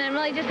have done. I'm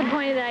really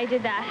disappointed that I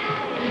did that.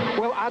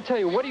 Well, I'll tell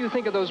you, what do you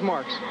think of those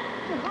marks?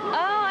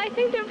 Oh, I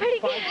think they're pretty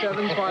good.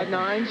 5.7s,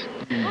 5.9s?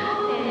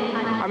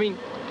 I mean,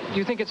 do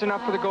you think it's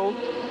enough for the gold?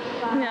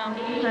 No,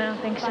 I don't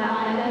think so.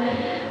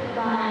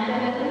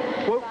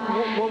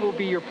 What will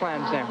be your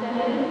plans now?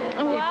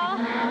 Well,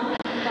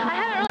 I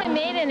haven't really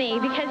made any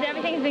because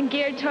everything's been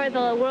geared toward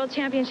the World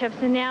Championships,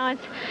 and now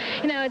it's,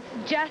 you know,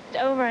 it's just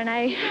over, and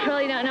I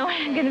really don't know what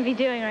I'm going to be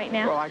doing right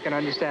now. Well, I can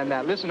understand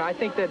that. Listen, I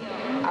think that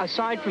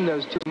aside from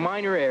those 2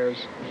 minor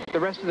errors, the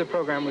rest of the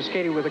program was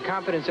skated with a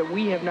confidence that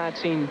we have not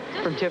seen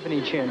from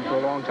Tiffany Chin for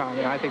a long time,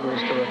 and I think it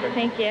was terrific.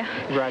 Thank you.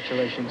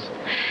 Congratulations.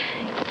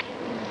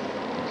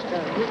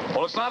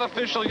 Well, it's not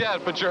official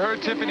yet, but you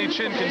heard Tiffany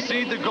Chin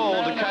concede the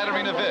gold to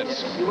Katarina Witt.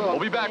 We'll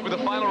be back with the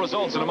final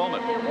results in a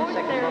moment.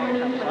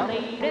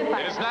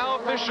 It is now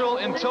official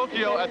in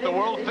Tokyo at the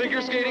World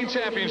Figure Skating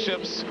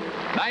Championships.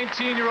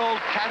 19-year-old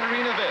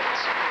Katarina Witt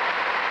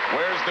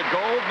wears the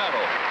gold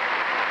medal.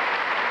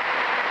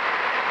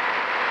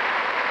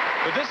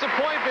 The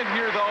disappointment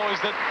here, though,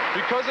 is that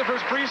because of her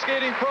free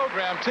skating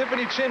program,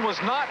 Tiffany Chin was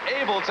not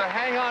able to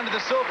hang on to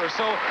the silver.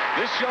 So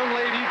this young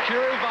lady,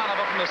 Ivanova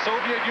from the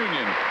Soviet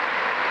Union,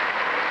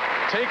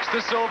 takes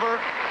the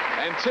silver,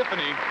 and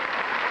Tiffany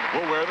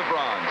will wear the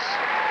bronze.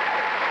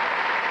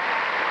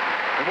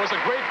 It was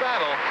a great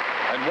battle,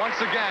 and once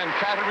again,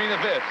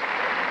 Katarina Witt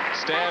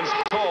stands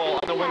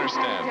tall on the winner's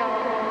stand.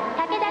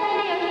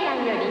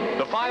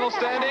 The final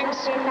standings,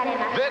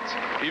 Witt,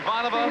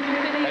 Ivanova,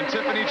 and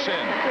Tiffany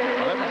Chin.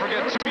 I'll never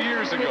forget 2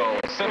 years ago,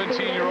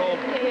 17-year-old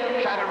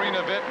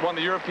Katarina Witt won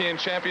the European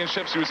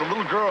Championships. She was a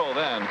little girl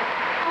then,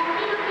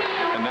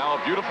 and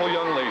now a beautiful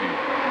young lady.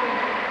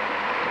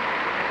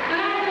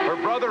 Her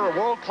brother, a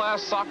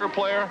world-class soccer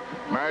player,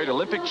 married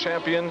Olympic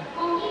champion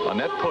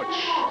Annette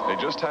Putsch. They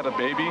just had a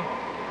baby,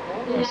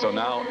 and so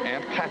now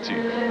Aunt Katty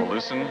will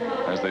listen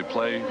as they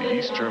play the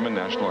East German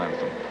national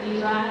anthem.